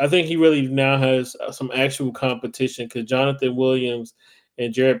 I think he really now has some actual competition because Jonathan Williams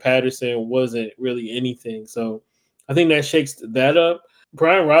and Jared Patterson wasn't really anything. So I think that shakes that up.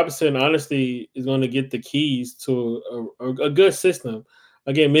 Brian Robinson, honestly, is going to get the keys to a good system.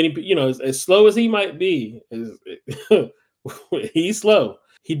 Again, as slow as he might be, he's slow.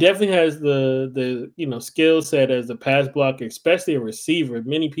 He definitely has the skill set as a pass blocker, especially a receiver.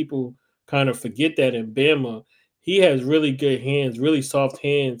 Many people kind of forget that in Bama. He has really good hands, really soft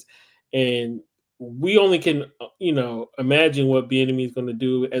hands, and we only can, imagine what Bieniemy is going to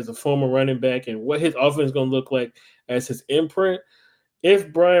do as a former running back and what his offense is going to look like as his imprint.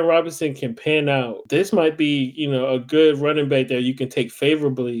 If Brian Robinson can pan out, this might be, a good running back that you can take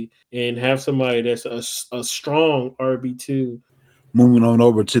favorably and have somebody that's a strong RB2. Moving on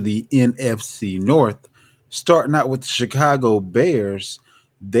over to the NFC North, starting out with the Chicago Bears,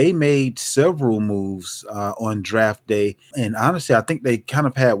 they made several moves on draft day. And honestly, I think they kind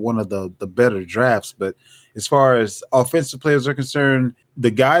of had one of the better drafts. But as far as offensive players are concerned, the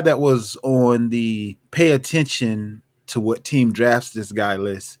guy that was on the pay attention to what team drafts this guy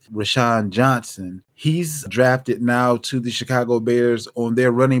list, Rashawn Johnson, he's drafted now to the Chicago Bears on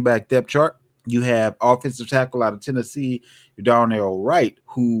their running back depth chart. You have offensive tackle out of Tennessee, Darnell Wright,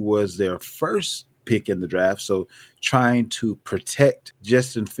 who was their first pick in the draft. So trying to protect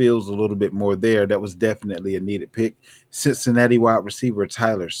Justin Fields a little bit more there. That was definitely a needed pick. Cincinnati wide receiver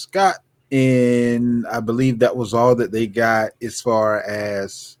Tyler Scott. And I believe that was all that they got as far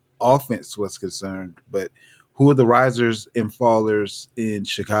as offense was concerned. But who are the risers and fallers in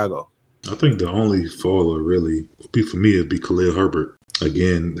Chicago? I think the only faller really would be for me would be Khalil Herbert.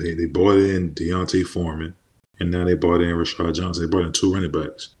 Again, they brought in Deontay Foreman, and now they brought in Rashad Johnson. They brought in 2 running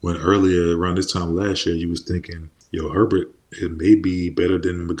backs. When earlier around this time last year, you was thinking, Herbert, it may be better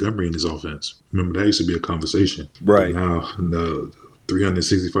than Montgomery in his offense. Remember, that used to be a conversation. Right. But now,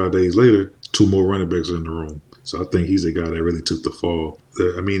 365 days later, 2 more running backs are in the room. So I think he's the guy that really took the fall.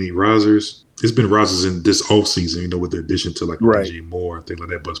 Risers. It's been risers in this offseason, with the addition to DJ Moore and things like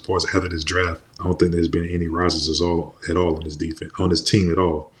that. But as far as ahead of this draft, I don't think there's been any risers at all on this defense, on this team at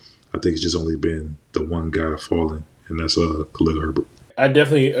all. I think it's just only been the one guy falling, and that's Khalil Herbert. I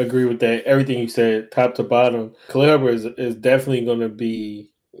definitely agree with that. Everything you said, top to bottom. Khalil Herbert is definitely going to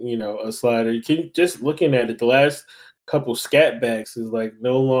be, a slider. You can just looking at it, the last couple scat backs is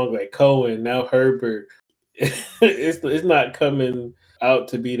no longer Cohen, now Herbert. It's not coming out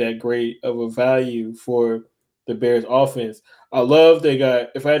to be that great of a value for the Bears offense. I love they got,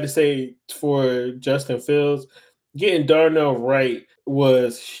 if I had to say for Justin Fields, getting Darnell Wright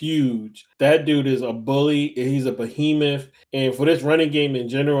was huge. That dude is a bully. He's a behemoth. And for this running game in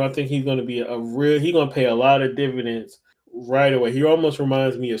general, I think he's going to be he's going to pay a lot of dividends right away. He almost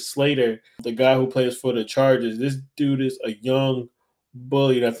reminds me of Slater, the guy who plays for the Chargers. This dude is a young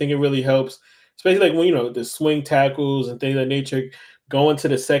bully. And I think it really helps, especially when, the swing tackles and things of that nature, going to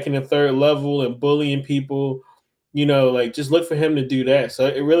the second and third level and bullying people, just look for him to do that. So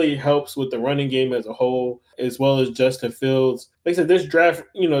it really helps with the running game as a whole, as well as Justin Fields. Like I said, this draft,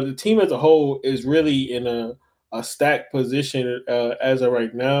 the team as a whole is really in a stacked position as of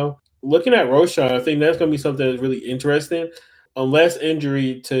right now. Looking at Roschon, I think that's going to be something that's really interesting. Unless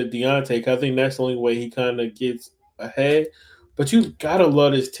injury to Deontay, I think that's the only way he kind of gets ahead. But you got to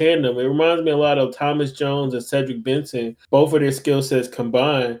love this tandem. It reminds me a lot of Thomas Jones and Cedric Benson, both of their skill sets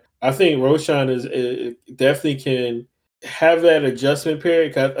combined. I think Roschon is definitely can have that adjustment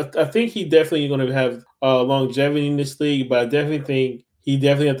period. I think he definitely going to have longevity in this league, but I definitely think he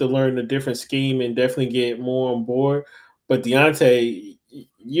definitely have to learn a different scheme and definitely get more on board. But Deontay,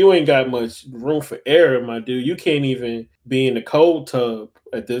 you ain't got much room for error, my dude. You can't even be in the cold tub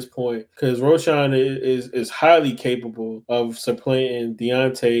at this point because Roschon is highly capable of supplanting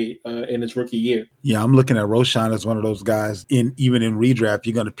Deontay in his rookie year. Yeah, I'm looking at Roschon as one of those guys even in redraft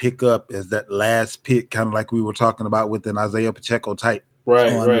you're going to pick up as that last pick, kind of like we were talking about with an Isaiah Pacheco type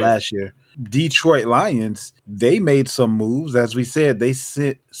last year. Detroit Lions, they made some moves. As we said, they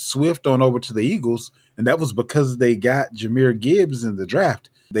sent Swift on over to the Eagles, and that was because they got Jahmyr Gibbs in the draft.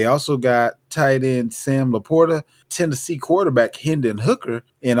 They also got tight end Sam Laporta, Tennessee quarterback Hendon Hooker,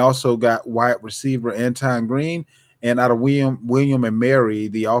 and also got wide receiver Anton Green, and out of William and Mary,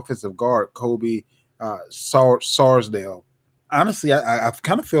 the offensive guard Kobe Sarsdale. Honestly, I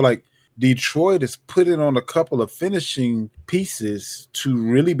kind of feel like Detroit is putting on a couple of finishing pieces to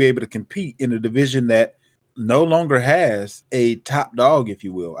really be able to compete in a division that no longer has a top dog, if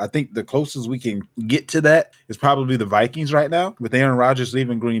you will. I think the closest we can get to that is probably the Vikings right now, with Aaron Rodgers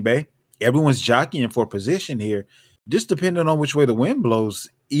leaving Green Bay. Everyone's jockeying for position here. Just depending on which way the wind blows,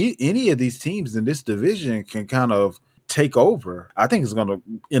 any of these teams in this division can kind of take over. I think it's going to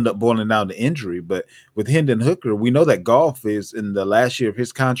end up boiling down to injury. But with Hendon Hooker, we know that Goff is in the last year of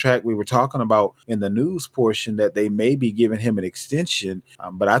his contract. We were talking about in the news portion that they may be giving him an extension.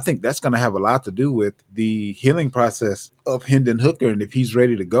 But I think that's going to have a lot to do with the healing process of Hendon Hooker and if he's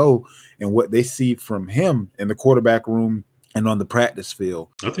ready to go and what they see from him in the quarterback room and on the practice field.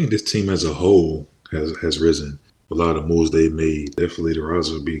 I think this team as a whole has risen. A lot of moves they made. Definitely the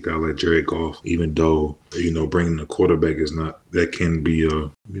roster would be a guy like Jared Goff, even though, bringing a quarterback is not, that can be a,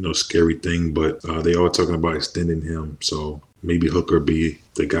 scary thing, but they are talking about extending him. So maybe Hooker be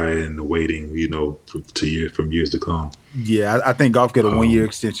the guy in the waiting, from years to come. Yeah, I think Goff get a 1-year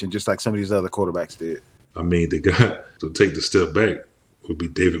extension, just like some of these other quarterbacks did. I mean, the guy to take the step back would be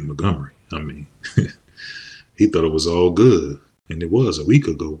David Montgomery. I mean, he thought it was all good. And it was a week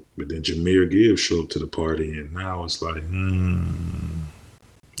ago. But then Jahmyr Gibbs showed up to the party, and now it's like, the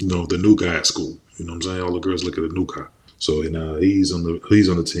new guy at school. You know what I'm saying? All the girls look at the new guy. So he's on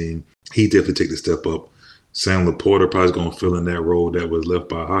the team. He definitely take the step up. Sam Laporta probably going to fill in that role that was left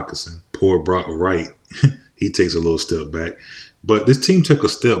by Hockenson. Poor Brock Wright. He takes a little step back. But this team took a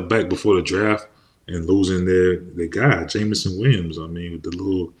step back before the draft and losing their guy, Jameson Williams. I mean, with the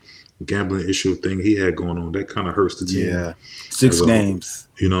little gambling issue thing he had going on, that kind of hurts the team. Yeah, 6 games.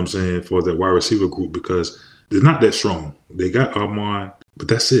 You know what I'm saying, for the wide receiver group, because they're not that strong. They got Armand, but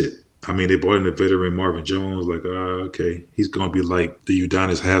that's it. I mean, they brought in the veteran Marvin Jones. Like, okay, he's gonna be like the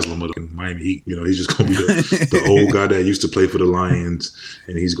Udonis Haslem of the Miami Heat. You know, he's just gonna be the old guy that used to play for the Lions,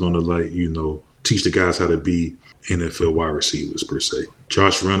 and he's gonna, like, you know, teach the guys how to be NFL wide receivers per se.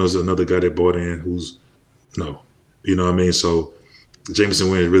 Josh Reynolds, another guy they brought in, who's you know what I mean. So Jameson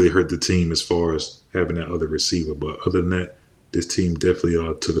Williams really hurt the team as far as having that other receiver. But other than that, this team definitely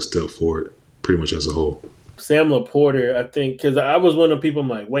took a step forward, pretty much as a whole. Sam Laporta, I think, because I was one of the people, I'm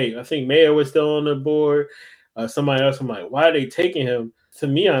like, wait, I think Mayer was still on the board. Somebody else, I'm like, why are they taking him? To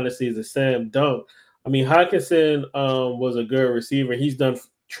me, honestly, is a slam dunk. I mean, Hockenson was a good receiver. He's done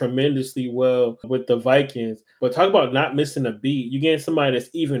tremendously well with the Vikings. But talk about not missing a beat. You get somebody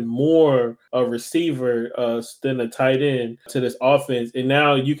that's even more a receiver than a tight end to this offense, and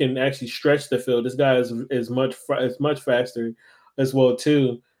now you can actually stretch the field. This guy is much faster as well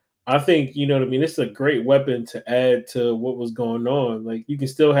too. I think, you know what I mean, this is a great weapon to add to what was going on. Like, you can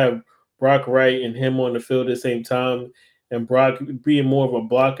still have Brock Wright and him on the field at the same time, and Brock being more of a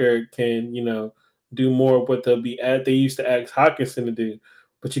blocker can, you know, do more of what they used to ask Hockenson to do.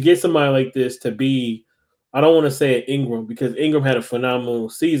 But you get somebody like this to be, I don't want to say Ingram, because Ingram had a phenomenal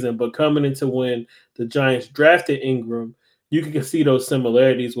season, but coming into when the Giants drafted Ingram, you can see those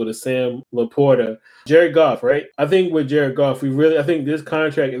similarities with a Sam Laporta. Jared Goff, right? I think with Jared Goff, I think this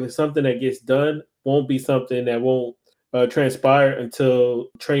contract, if it's something that gets done, won't be something that won't transpire until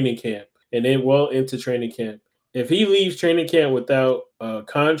training camp, and then well into training camp. If he leaves training camp without a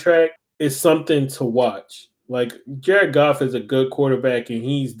contract, it's something to watch. Like, Jared Goff is a good quarterback, and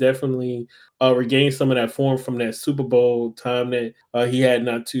he's definitely regained some of that form from that Super Bowl time that he had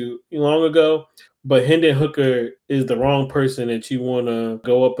not too long ago. But Hendon Hooker is the wrong person that you want to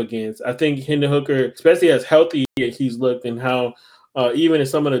go up against. I think Hendon Hooker, especially as healthy as he's looked, and how even in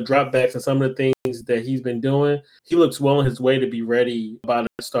some of the dropbacks and some of the things that he's been doing, he looks well on his way to be ready by the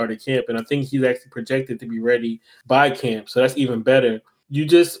start of camp. And I think he's actually projected to be ready by camp. So that's even better.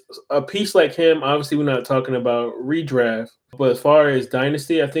 A piece like him, obviously we're not talking about redraft, but as far as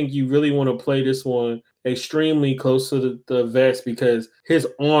dynasty, I think you really want to play this one extremely close to the vest, because his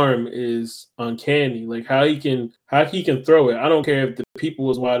arm is uncanny. Like, how he can throw it. I don't care if the people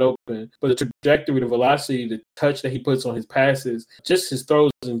was wide open, but the trajectory, the velocity, the touch that he puts on his passes, just his throws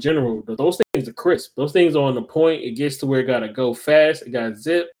in general, those things are crisp. Those things are on the point. It gets to where it got to go fast. It got to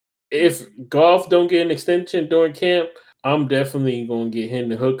zip. If Goff don't get an extension during camp, I'm definitely going to get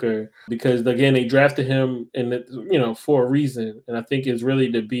Hendon Hooker, because, again, they drafted him for a reason. And I think it's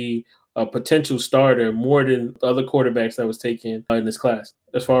really to be a potential starter more than the other quarterbacks that was taken in this class,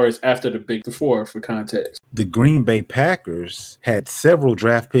 as far as after the Big Four, for context. The Green Bay Packers had several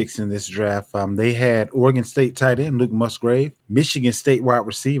draft picks in this draft. They had Oregon State tight end Luke Musgrave, Michigan State wide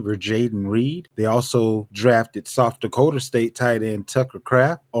receiver Jaden Reed. They also drafted South Dakota State tight end Tucker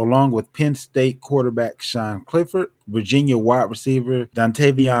Kraft, along with Penn State quarterback Sean Clifford, Virginia wide receiver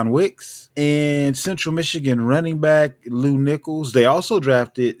Dontavion Wicks, and Central Michigan running back Lou Nichols. They also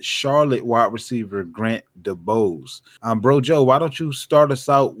drafted Charlotte wide receiver Grant DuBose. Bro Joe, why don't you start us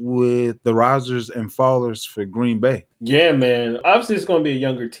out with the risers and fallers for Green Bay? Yeah, man. Obviously, it's going to be a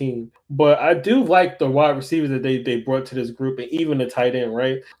younger team, but I do like the wide receivers that they brought to this group, and even the tight end,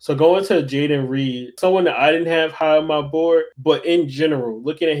 right? So going to Jaden Reed, someone that I didn't have high on my board, but in general,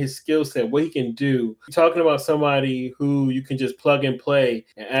 looking at his skill set, what he can do, talking about somebody who you can just plug and play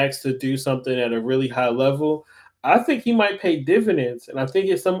and ask to do something at a really high level, I think he might pay dividends. And I think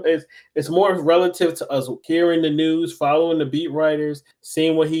it's more relative to us hearing the news, following the beat writers,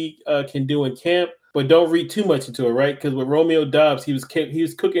 seeing what he can do in camp. But don't read too much into it, right? Because with Romeo Doubs, he was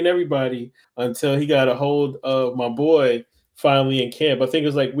cooking everybody until he got a hold of my boy finally in camp. I think it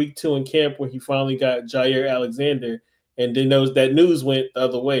was like week 2 in camp where he finally got Jair Alexander, and then that news went the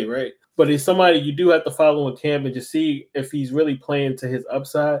other way, right? But it's somebody you do have to follow in camp and just see if he's really playing to his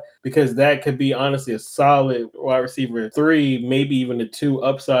upside, because that could be honestly a solid wide receiver 3, maybe even a 2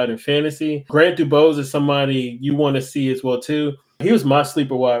 upside in fantasy. Grant DuBose is somebody you want to see as well too. He was my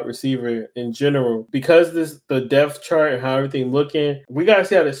sleeper wide receiver in general. Because the depth chart and how everything looking, we got to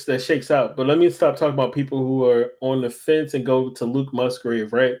see how that shakes out. But let me stop talking about people who are on the fence and go to Luke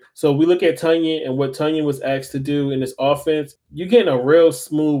Musgrave, right? So we look at Tonyan and what Tonyan was asked to do in this offense. You're getting a real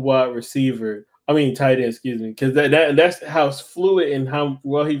smooth wide receiver. I mean, tight end, excuse me, because that's how fluid and how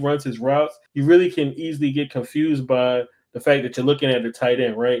well he runs his routes. You really can easily get confused by the fact that you're looking at the tight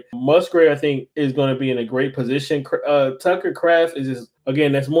end, right? Musgrave, I think, is going to be in a great position. Tucker Kraft is just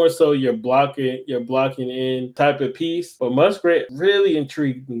again, that's more so you're blocking in type of piece. But Musgrave really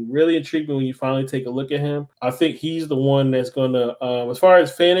intrigued me when you finally take a look at him. I think he's the one that's going to, as far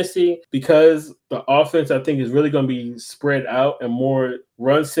as fantasy, because the offense I think is really going to be spread out and more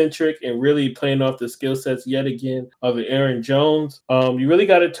run centric and really playing off the skill sets yet again of Aaron Jones. You really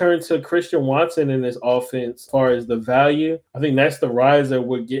got to turn to Christian Watson in this offense as far as the value. I think that's the riser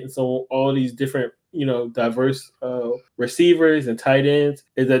with getting all these different diverse receivers and tight ends,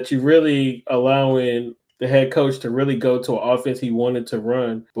 is that you're really allowing the head coach to really go to an offense he wanted to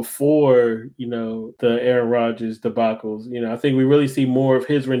run before, the Aaron Rodgers debacles. I think we really see more of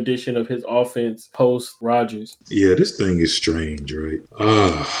his rendition of his offense post Rodgers. Yeah, this thing is strange, right?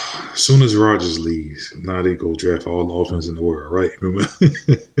 As soon as Rodgers leaves, now they go draft all the offense in the world, right? Remember?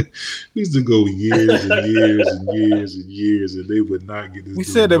 We used to go years and years and years and years, and they would not get this. We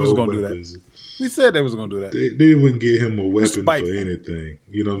said they was going to do that. We said they was going to do that. They wouldn't get him a weapon for anything.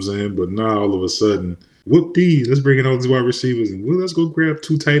 You know what I'm saying? But now all of a sudden, whoop these, let's bring in all these wide receivers and let's go grab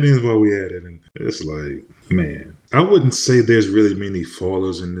 2 tight ends while we at it. And it's like, man, I wouldn't say there's really many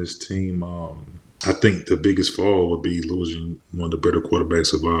fallers in this team. I think the biggest fall would be losing one of the better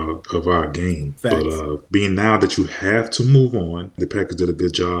quarterbacks of our game. Facts. But being now that you have to move on, the Packers did a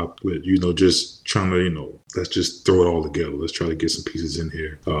good job with, just trying to, let's just throw it all together. Let's try to get some pieces in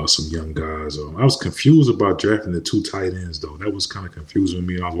here, some young guys. I was confused about drafting the 2 tight ends, though. That was kind of confusing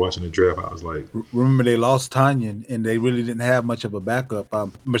me. I was watching the draft. I was like, remember they lost Tanyan, and they really didn't have much of a backup.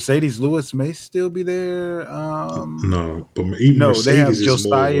 Mercedes Lewis may still be there. No, but even Mercedes they have is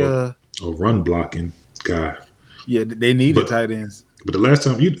Josiah. A run blocking guy. Yeah, they needed tight ends. But the last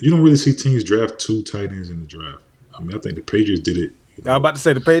time, you don't really see teams draft 2 tight ends in the draft. I mean, I think the Patriots did it. I was about to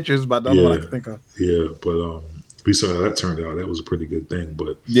say the Patriots, but that's what I can think of. Yeah, but we saw how that turned out. That was a pretty good thing.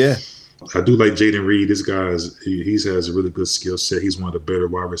 But yeah, I do like Jaden Reed. This guy he has a really good skill set. He's one of the better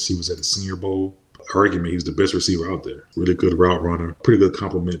wide receivers at the Senior Bowl. Argument, he's the best receiver out there. Really good route runner. Pretty good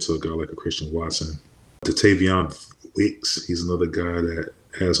compliment to a guy like a Christian Watson. Tavion Wicks, he's another guy that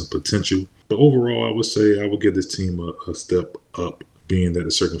has some potential. But overall, I would say I would give this team a step up, being that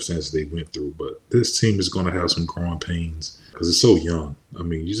the circumstances they went through. But this team is going to have some growing pains because it's so young. I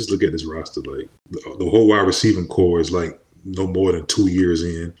mean, you just look at this roster, like the whole wide receiving core is like no more than 2 years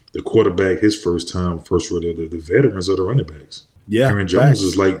in. The quarterback, his first run, the veterans are the running backs. Yeah, Aaron Jones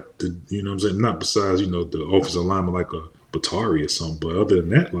is like what I'm saying, not besides, the offensive lineman like a Batari or something, but other than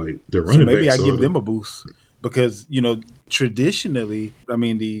that, like the running backs. Maybe I give them a boost. Because, traditionally, I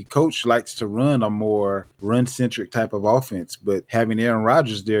mean, the coach likes to run a more run-centric type of offense. But having Aaron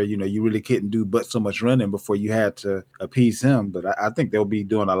Rodgers there, you really couldn't do but so much running before you had to appease him. But I think they'll be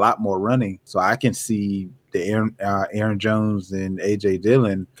doing a lot more running. So I can see the Aaron Jones and A.J.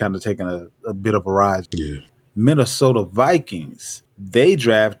 Dillon kind of taking a bit of a rise. Yeah. Minnesota Vikings, they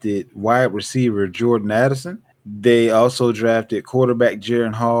drafted wide receiver Jordan Addison. They also drafted quarterback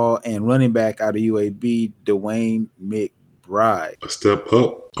Jaren Hall and running back out of UAB, Dwayne McBride. A step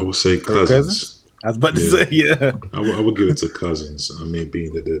up, I would say Cousins. I was about to say, yeah. I would give it to Cousins. I mean,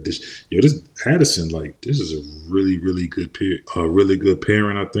 being that this Addison, like, this is a really, really good pair, a really good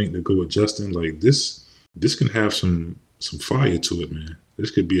pairing, I think, to go with Justin. Like, this can have some fire to it, man.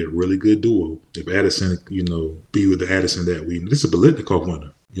 This could be a really good duo. If Addison, be with the Addison that this is a Biletnikoff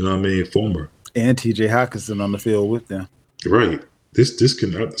winner. You know what I mean? Former. And TJ Hawkinson on the field with them. Right. This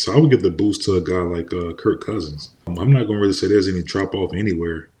can, so I would give the boost to a guy like Kirk Cousins. I'm not going to really say there's any drop off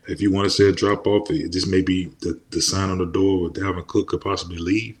anywhere. If you want to say a drop off, it just may be the sign on the door where Dalvin Cook could possibly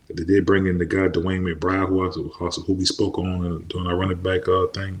leave. They did bring in the guy Dwayne McBride, who we spoke on during our running back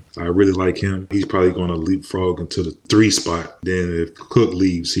thing. I really like him. He's probably going to leapfrog into the 3 spot. Then if Cook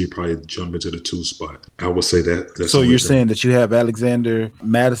leaves, he'd probably jump into the 2 spot. I would say that. That's so you're saying that you have Alexander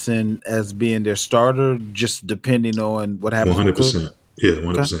Madison as being their starter, just depending on what happens. 100%. Yeah,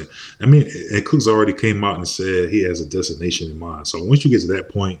 100%. Okay. I mean, and Cook's already came out and said he has a destination in mind. So once you get to that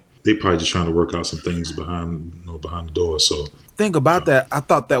point, they probably just trying to work out some things behind the door. So think about that. I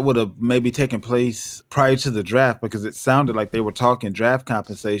thought that would have maybe taken place prior to the draft because it sounded like they were talking draft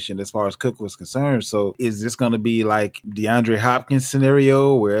compensation as far as Cook was concerned. So is this going to be like DeAndre Hopkins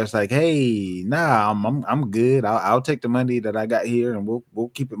scenario where it's like, hey, nah, I'm good. I'll take the money that I got here and we'll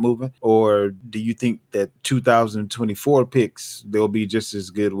keep it moving? Or do you think that 2024 picks they'll be just as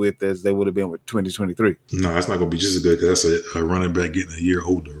good with as they would have been with 2023? No, it's not going to be just as good because that's a running back getting a year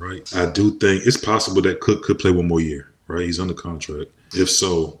older, right? I do think it's possible that Cook could play one more year. Right, he's under contract. If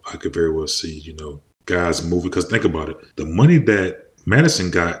so, I could very well see, guys moving. Because think about it, the money that Madison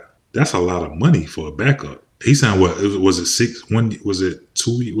got, that's a lot of money for a backup. He signed what? Was it $6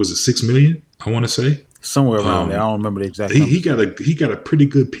 million? I want to say Somewhere around there. I don't remember the exact he got a pretty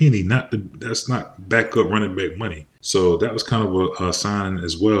good penny. That's not backup running back money. So that was kind of a sign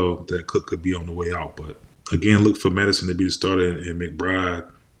as well that Cook could be on the way out. But again, look for Madison to be the starter and McBride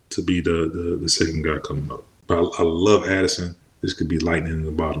to be the second guy coming up. But I love Addison. This could be lightning in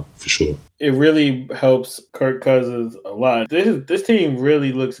the bottle for sure. It really helps Kirk Cousins a lot. This team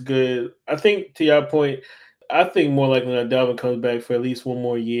really looks good. I think, to your point, I think more likely that Dalvin comes back for at least one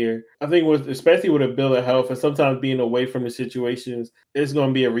more year. I think especially with a bill of health and sometimes being away from the situations, it's going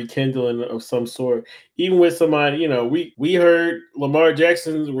to be a rekindling of some sort. Even with somebody, we heard Lamar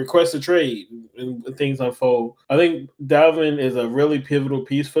Jackson request a trade and things unfold. I think Dalvin is a really pivotal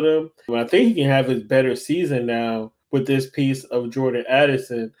piece for them. I think he can have his better season now with this piece of Jordan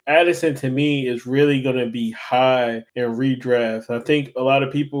Addison. Addison, to me, is really going to be high in redraft. I think a lot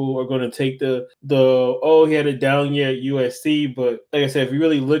of people are going to take he had a down year at USC, but like I said, if you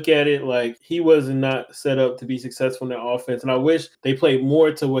really look at it, like, he was not set up to be successful in that offense. And I wish they played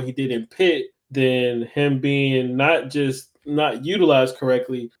more to what he did in Pitt than him being not utilized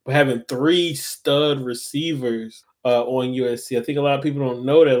correctly, but having 3 stud receivers on USC. I think a lot of people don't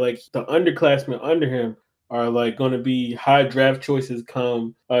know that, like, the underclassmen under him are like going to be high draft choices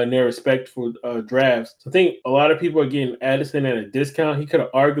come in their respectful drafts. So I think a lot of people are getting Addison at a discount. He could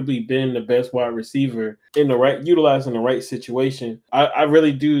have arguably been the best wide receiver utilized in the right situation. I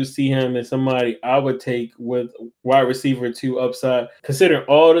really do see him as somebody I would take with wide receiver 2 upside. Considering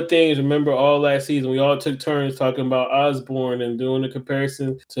all the things, remember all last season, we all took turns talking about Osborne and doing the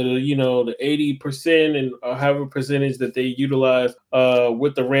comparison to the 80% and however percentage that they utilized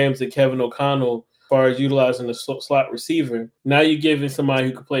with the Rams and Kevin O'Connell, far as utilizing the slot receiver. Now you're giving somebody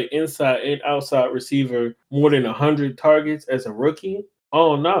who can play inside and outside receiver more than 100 targets as a rookie.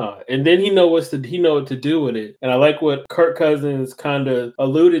 Oh, nah. And then he know what to do with it. And I like what Kirk Cousins kind of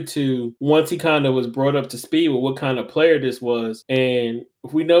alluded to once he kind of was brought up to speed with what kind of player this was. And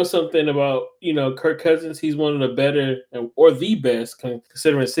if we know something about, Kirk Cousins, he's one of the better or the best,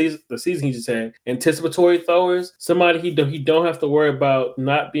 considering the season he just had, anticipatory throwers. Somebody he don't have to worry about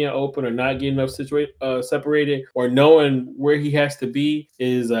not being open or not getting enough separated or knowing where he has to be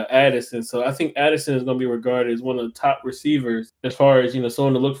is Addison. So I think Addison is going to be regarded as one of the top receivers as far as,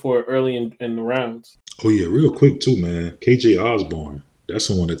 someone to look for early in the rounds. Oh, yeah, real quick, too, man. KJ Osborne, that's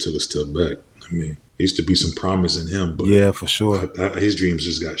someone that took a step back. I mean, used to be some promise in him, but yeah, for sure, his dreams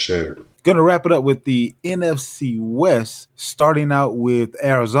just got shattered. Gonna wrap it up with the NFC West, starting out with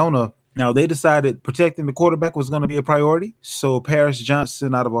Arizona. Now, they decided protecting the quarterback was going to be a priority, so Paris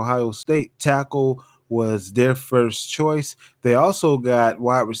Johnson out of Ohio State, tackle, was their first choice. They also got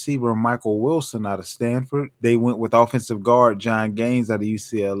wide receiver Michael Wilson out of Stanford. They went with offensive guard John Gaines out of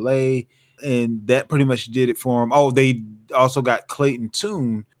UCLA, and that pretty much did it for him. Oh, they also got Clayton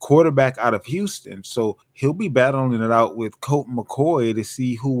Tune, quarterback out of Houston. So he'll be battling it out with Colt McCoy to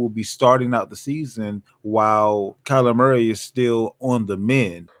see who will be starting out the season while Kyler Murray is still on the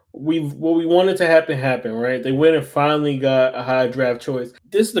mend. What we wanted to happen, right? They went and finally got a high draft choice.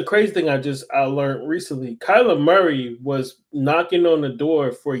 This is the crazy thing I learned recently. Kyler Murray was knocking on the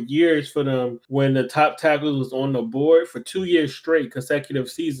door for years for them when the top tackle was on the board for 2 years straight, consecutive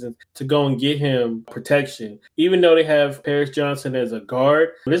seasons, to go and get him protection. Even though they have Paris Johnson as a guard,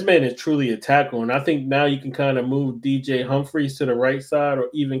 this man is truly a tackle. And I think now you can kind of move DJ Humphries to the right side or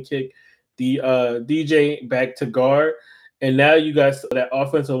even kick the DJ back to guard. And now you guys, that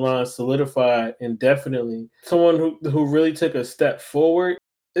offensive line solidified indefinitely. Someone who really took a step forward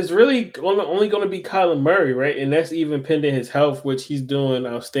is really only going to be Kyler Murray, right? And that's even pending his health, which he's doing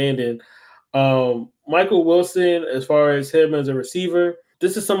outstanding. Michael Wilson, as far as him as a receiver,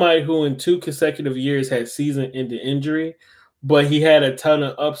 this is somebody who in 2 consecutive years had season-ending injury, but he had a ton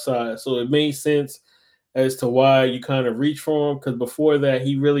of upside. So it made sense as to why you kind of reach for him, because before that,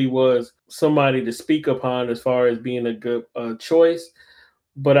 he really was somebody to speak upon as far as being a good choice.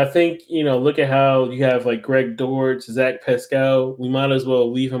 But I think, look at how you have like Greg Dortch, Zach Pascal. We might as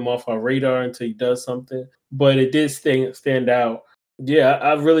well leave him off our radar until he does something. But it did stand out. Yeah,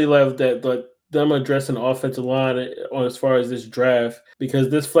 I really love that, like, them addressing the offensive line as far as this draft, because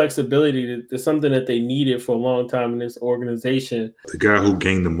this flexibility is something that they needed for a long time in this organization. The guy who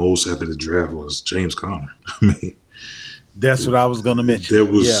gained the most after the draft was James Conner. I mean, that's what I was going to mention. There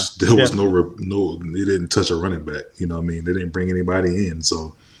was no, they didn't touch a running back. You know what I mean? They didn't bring anybody in.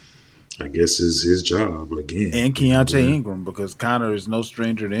 So I guess it's his job again. And Keontae Ingram, because Conner is no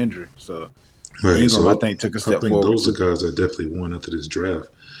stranger to injury. So right. Ingram, I think, took a step forward. Those are guys that definitely won after this draft.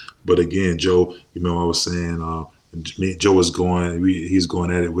 But again, Joe, I was saying, Joe was he's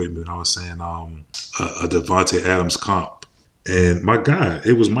going at it with me. And I was saying a Devontae Adams comp. And my guy,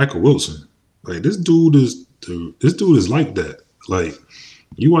 it was Michael Wilson. Like this dude is like that. Like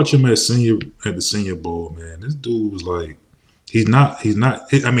you watch him at the Senior Bowl, man. This dude was like, he's not.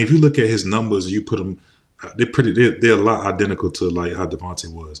 I mean, if you look at his numbers, you put him, they're a lot identical to like how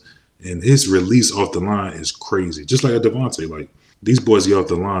Devontae was, and his release off the line is crazy, just like a Devontae. Like these boys get off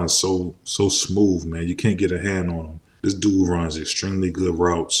the line so smooth, man. You can't get a hand on him. This dude runs extremely good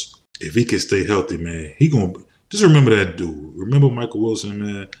routes. If he can stay healthy, man, he gonna just remember that dude. Remember Michael Wilson,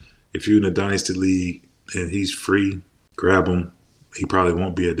 man. If you're in a dynasty league and he's free, grab him. He probably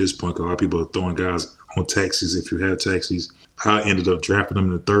won't be at this point because a lot of people are throwing guys on taxis if you have taxis. I ended up drafting him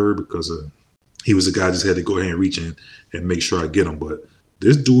in the third because he was a guy I just had to go ahead and reach in and make sure I get him. But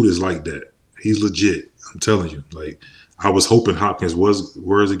this dude is like that. He's legit. I'm telling you. Like I was hoping Hopkins was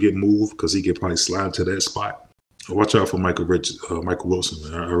to get moved because he could probably slide to that spot. Watch out for Michael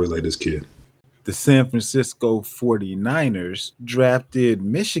Wilson, man. I really like this kid. The San Francisco 49ers drafted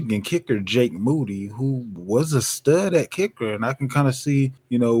Michigan kicker Jake Moody, who was a stud at kicker. And I can kind of see,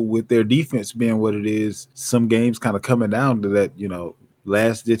 with their defense being what it is, some games kind of coming down to that,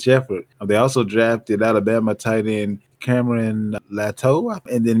 last-ditch effort. They also drafted Alabama tight end Cameron Lato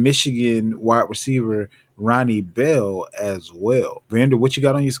and then Michigan wide receiver Ronnie Bell as well. Vander, what you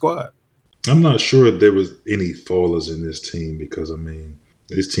got on your squad? I'm not sure if there was any fallers in this team because,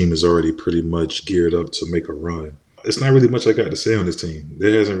 this team is already pretty much geared up to make a run. It's not really much I got to say on this team.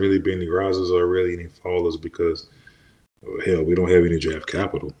 There hasn't really been any risers or really any fallers because, hell, we don't have any draft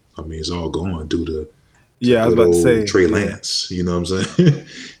capital. It's all gone due to I was about to say Trey Lance. You know what I'm saying?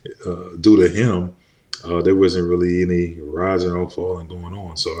 Due to him, there wasn't really any rising or falling going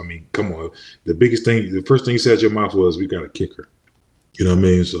on. So, come on. The first thing you said out your mouth was, we got a kicker. You know what I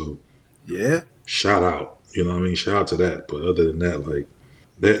mean? So, yeah. Shout out. You know what I mean? Shout out to that. But other than that, like,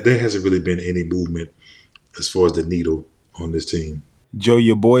 there hasn't really been any movement as far as the needle on this team. Joe,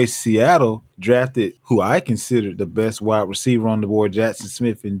 your boy Seattle drafted who I considered the best wide receiver on the board, Jackson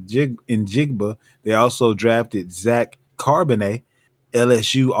Smith and Jigba. They also drafted Zach Charbonnet,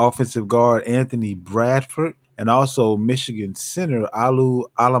 LSU offensive guard Anthony Bradford, and also Michigan center Alu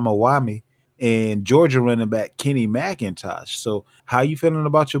Alamawami and Georgia running back Kenny McIntosh. So how you feeling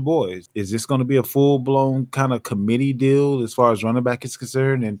about your boys? Is this going to be a full-blown kind of committee deal as far as running back is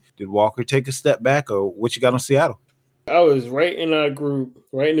concerned? And did Walker take a step back, or what you got on Seattle? I was right in our group,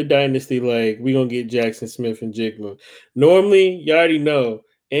 right in the dynasty, like, we're going to get Jackson Smith and Jigba. Normally, you already know,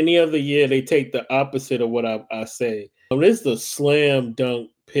 any other year they take the opposite of what I say. This is the slam dunk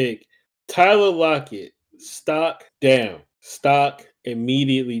pick. Tyler Lockett, stock down. Stock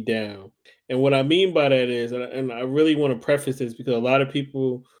immediately down. And what I mean by that is, and I really want to preface this because a lot of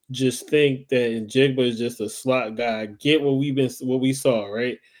people just think that Jigba is just a slot guy. I get what we saw,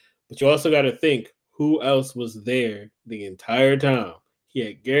 right? But you also got to think who else was there the entire time. He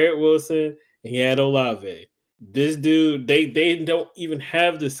had Garrett Wilson and he had Olave. This dude, they don't even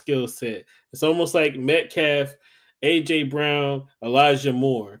have the skill set. It's almost like Metcalf, AJ Brown, Elijah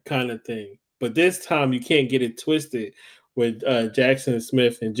Moore kind of thing. But this time you can't get it twisted with Jackson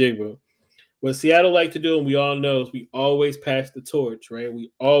Smith and Jigba. What Seattle like to do, and we all know, is we always pass the torch, right?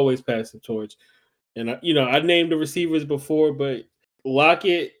 We always pass the torch. And, I named the receivers before, but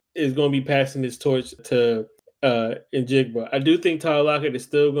Lockett is going to be passing this torch to Njigba. I do think Tyler Lockett is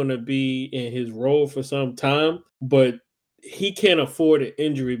still going to be in his role for some time, but he can't afford an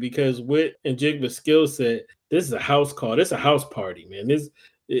injury because with Njigba's skill set, this is a house call. This is a house party, man.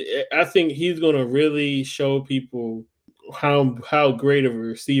 I think he's going to really show people how great of a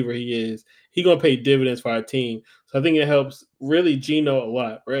receiver he is. He's going to pay dividends for our team. So I think it helps really Geno a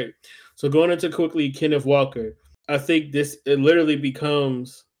lot, right? So going into quickly Kenneth Walker, I think it literally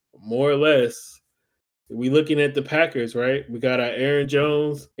becomes more or less, we looking at the Packers, right? We got our Aaron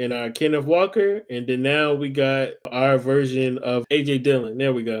Jones and our Kenneth Walker, and then now we got our version of A.J. Dillon.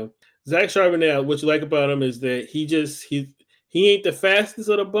 There we go. Zach Charbonnet, what you like about him is that he ain't the fastest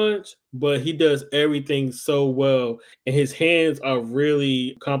of the bunch, but he does everything so well, and his hands are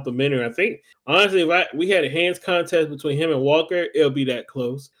really complimentary. I think, honestly, if we had a hands contest between him and Walker, it'll be that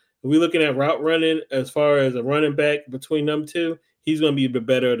close. If we're looking at route running as far as a running back between them two, he's going to be the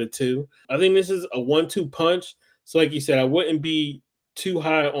better of the two. I think this is a 1-2 punch. So like you said, I wouldn't be too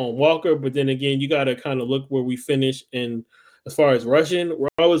high on Walker, but then again, you got to kind of look where we finish. And as far as rushing, we're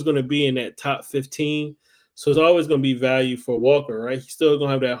always going to be in that top 15. So it's always going to be value for Walker, right? He's still going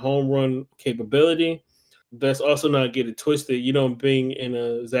to have that home run capability. That's also not get it twisted. You don't bring in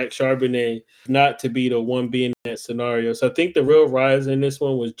a Zach Charbonnet not to be the one being in that scenario. So I think the real rise in this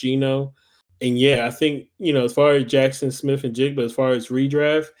one was Geno. And yeah, I think, as far as Jackson Smith and Jigba, as far as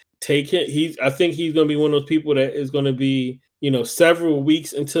redraft, take him. I think he's going to be one of those people that is going to be several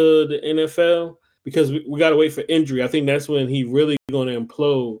weeks into the NFL because we got to wait for injury. I think that's when he really going to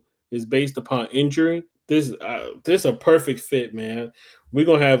implode is based upon injury. This is a perfect fit, man. We're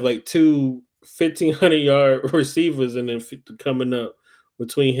going to have like two 1,500-yard receivers and then coming up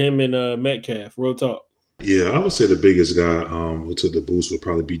between him and Metcalf. Real talk. Yeah, I would say the biggest guy who took the boost would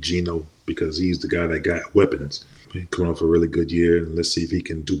probably be Geno because he's the guy that got weapons. Coming off a really good year, and let's see if he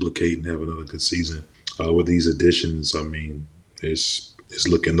can duplicate and have another good season. With these additions, I mean, it's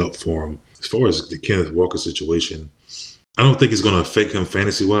looking up for him. As far as the Kenneth Walker situation, I don't think it's going to affect him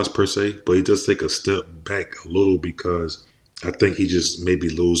fantasy-wise per se, but he does take a step back a little because I think he just maybe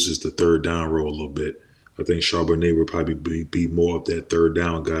loses the third down role a little bit. I think Charbonnet would probably be more of that third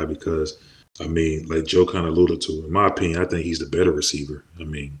down guy because, I mean, like Joe kind of alluded to, in my opinion, I think he's the better receiver. I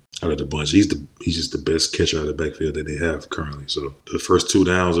mean, out of the bunch, he's just the best catcher out of the backfield that they have currently. So the first two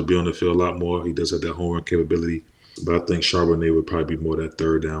downs will be on the field a lot more. He does have that home run capability. But I think Charbonnet would probably be more that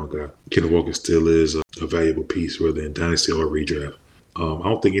third down guy. Kenneth Walker still is a valuable piece, whether in dynasty or redraft. I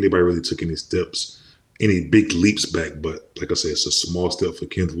don't think anybody really took any big leaps back. But like I said, it's a small step for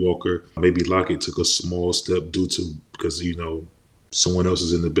Kenneth Walker. Maybe Lockett took a small step because someone else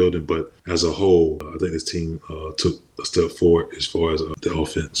is in the building. But as a whole, I think this team took a step forward as far as the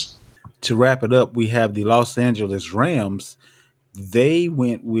offense. To wrap it up, we have the Los Angeles Rams. They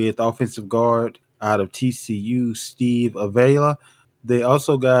went with offensive guard out of TCU, Steve Avila. They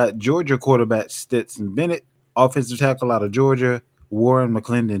also got Georgia quarterback Stetson Bennett, offensive tackle out of Georgia, Warren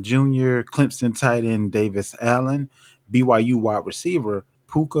McClendon Jr., Clemson tight end Davis Allen, BYU wide receiver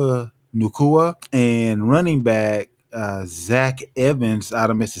Puka Nacua, and running back Zach Evans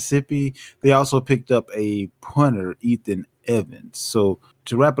out of Mississippi. They also picked up a punter, Ethan Evans. So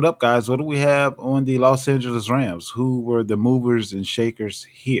to wrap it up, guys, what do we have on the Los Angeles Rams? Who were the movers and shakers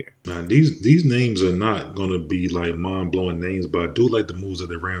here? Now, these names are not going to be like mind-blowing names, but I do like the moves that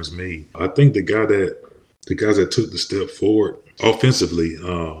the Rams made. I think the guys that took the step forward offensively,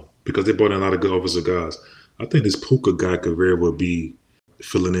 because they brought in a lot of good offensive guys, I think this Puka guy could very well be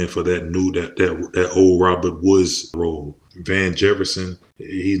filling in for that old Robert Woods role. Van Jefferson,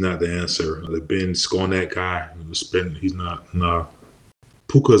 he's not the answer. The Ben Skornak guy, he's not. Nah.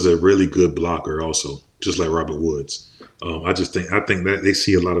 Puka's a really good blocker also, just like Robert Woods. I think that they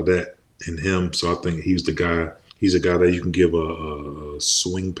see a lot of that in him. So I think he's the guy. He's a guy that you can give a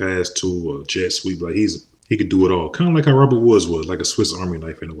swing pass to, a jet sweep. Like he could do it all. Kind of like how Robert Woods was, like a Swiss Army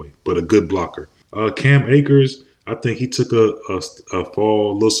knife in a way, but a good blocker. Cam Akers, I think he took a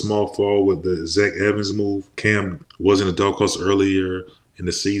little small fall with the Zach Evans move. Cam wasn't a dog horse earlier in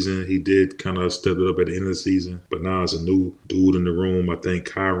the season. He did kind of step it up at the end of the season, but now it's a new dude in the room. I think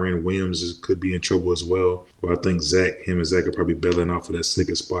Kyren Williams could be in trouble as well. But I think him and Zach are probably battling out for that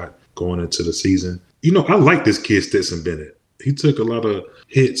second spot going into the season. I like this kid, Stetson Bennett. He took a lot of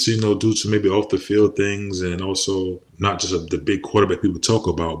hits, due to maybe off the field things and also not just the big quarterback people talk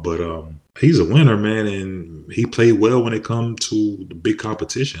about, but he's a winner, man, and he played well when it comes to the big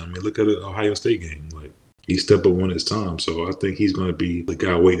competition. I mean, look at the Ohio State game. Like, he stepped up when it's time, so I think he's going to be the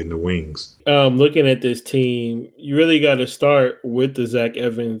guy waiting in the wings. Looking at this team, you really got to start with the Zach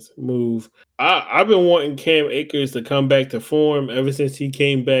Evans move. I've been wanting Cam Akers to come back to form ever since he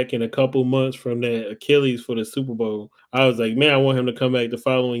came back in a couple months from that Achilles for the Super Bowl. I was like, man, I want him to come back the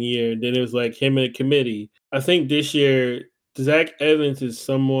following year. And then it was like him and the committee. I think this year, Zach Evans is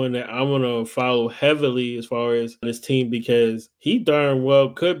someone that I want to follow heavily as far as this team because he darn well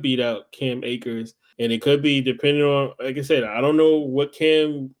could beat out Cam Akers. And it could be depending on, like I said, I don't know what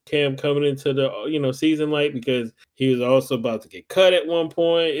Cam coming into the season like because he was also about to get cut at one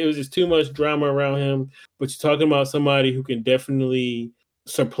point. It was just too much drama around him. But you're talking about somebody who can definitely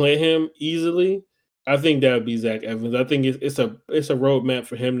supplant him easily. I think that would be Zach Evans. I think it's a roadmap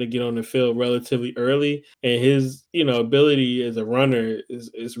for him to get on the field relatively early, and his ability as a runner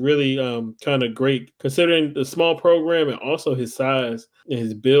is really kind of great considering the small program and also his size and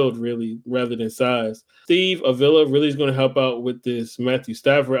his build really rather than size. Steve Avila really is going to help out with this Matthew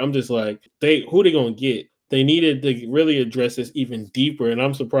Stafford. I'm just like, who they going to get? They needed to really address this even deeper, and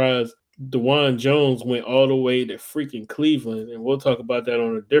I'm surprised DeJuan Jones went all the way to freaking Cleveland, and we'll talk about that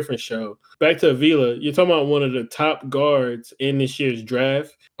on a different show. Back to Avila, you're talking about one of the top guards in this year's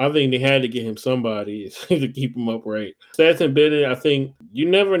draft. I think they had to get him somebody to keep him upright. Stetson Bennett, I think you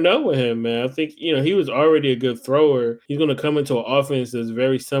never know with him, man. I think, he was already a good thrower. He's going to come into an offense that's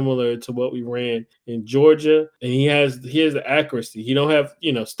very similar to what we ran in Georgia, and he has the accuracy. He don't have,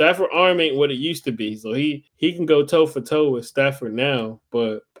 Stafford arm ain't what it used to be, so he can go toe for toe with Stafford now,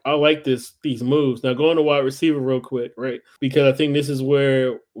 but I like these moves. Now going to wide receiver real quick, right? Because I think this is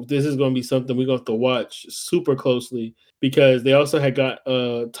going to be something we're going to have to watch super closely, because they also had got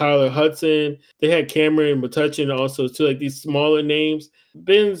Tyler Hudson. They had Cameron Metuchen also too, like these smaller names.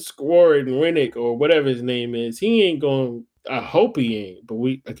 Ben Skowronek or whatever his name is, he ain't going. I hope he ain't. But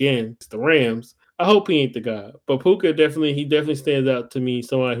it's the Rams. I hope he ain't the guy. But Puka definitely stands out to me,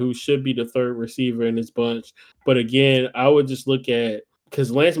 somebody who should be the third receiver in this bunch. But again, I would just look at,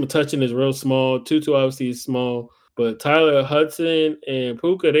 because Lance Metuchen is real small. Tutu obviously is small. But Tyler Hudson and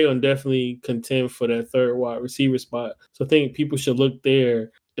Puka, they gonna definitely contend for that third wide receiver spot. So I think people should look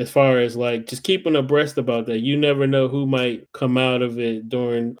there as far as like just keeping abreast about that. You never know who might come out of it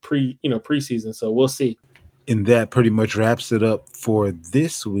during preseason. So we'll see. And that pretty much wraps it up for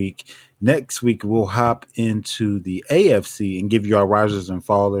this week. Next week, we'll hop into the AFC and give you our risers and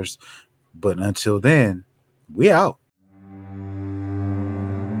fallers. But until then, we out.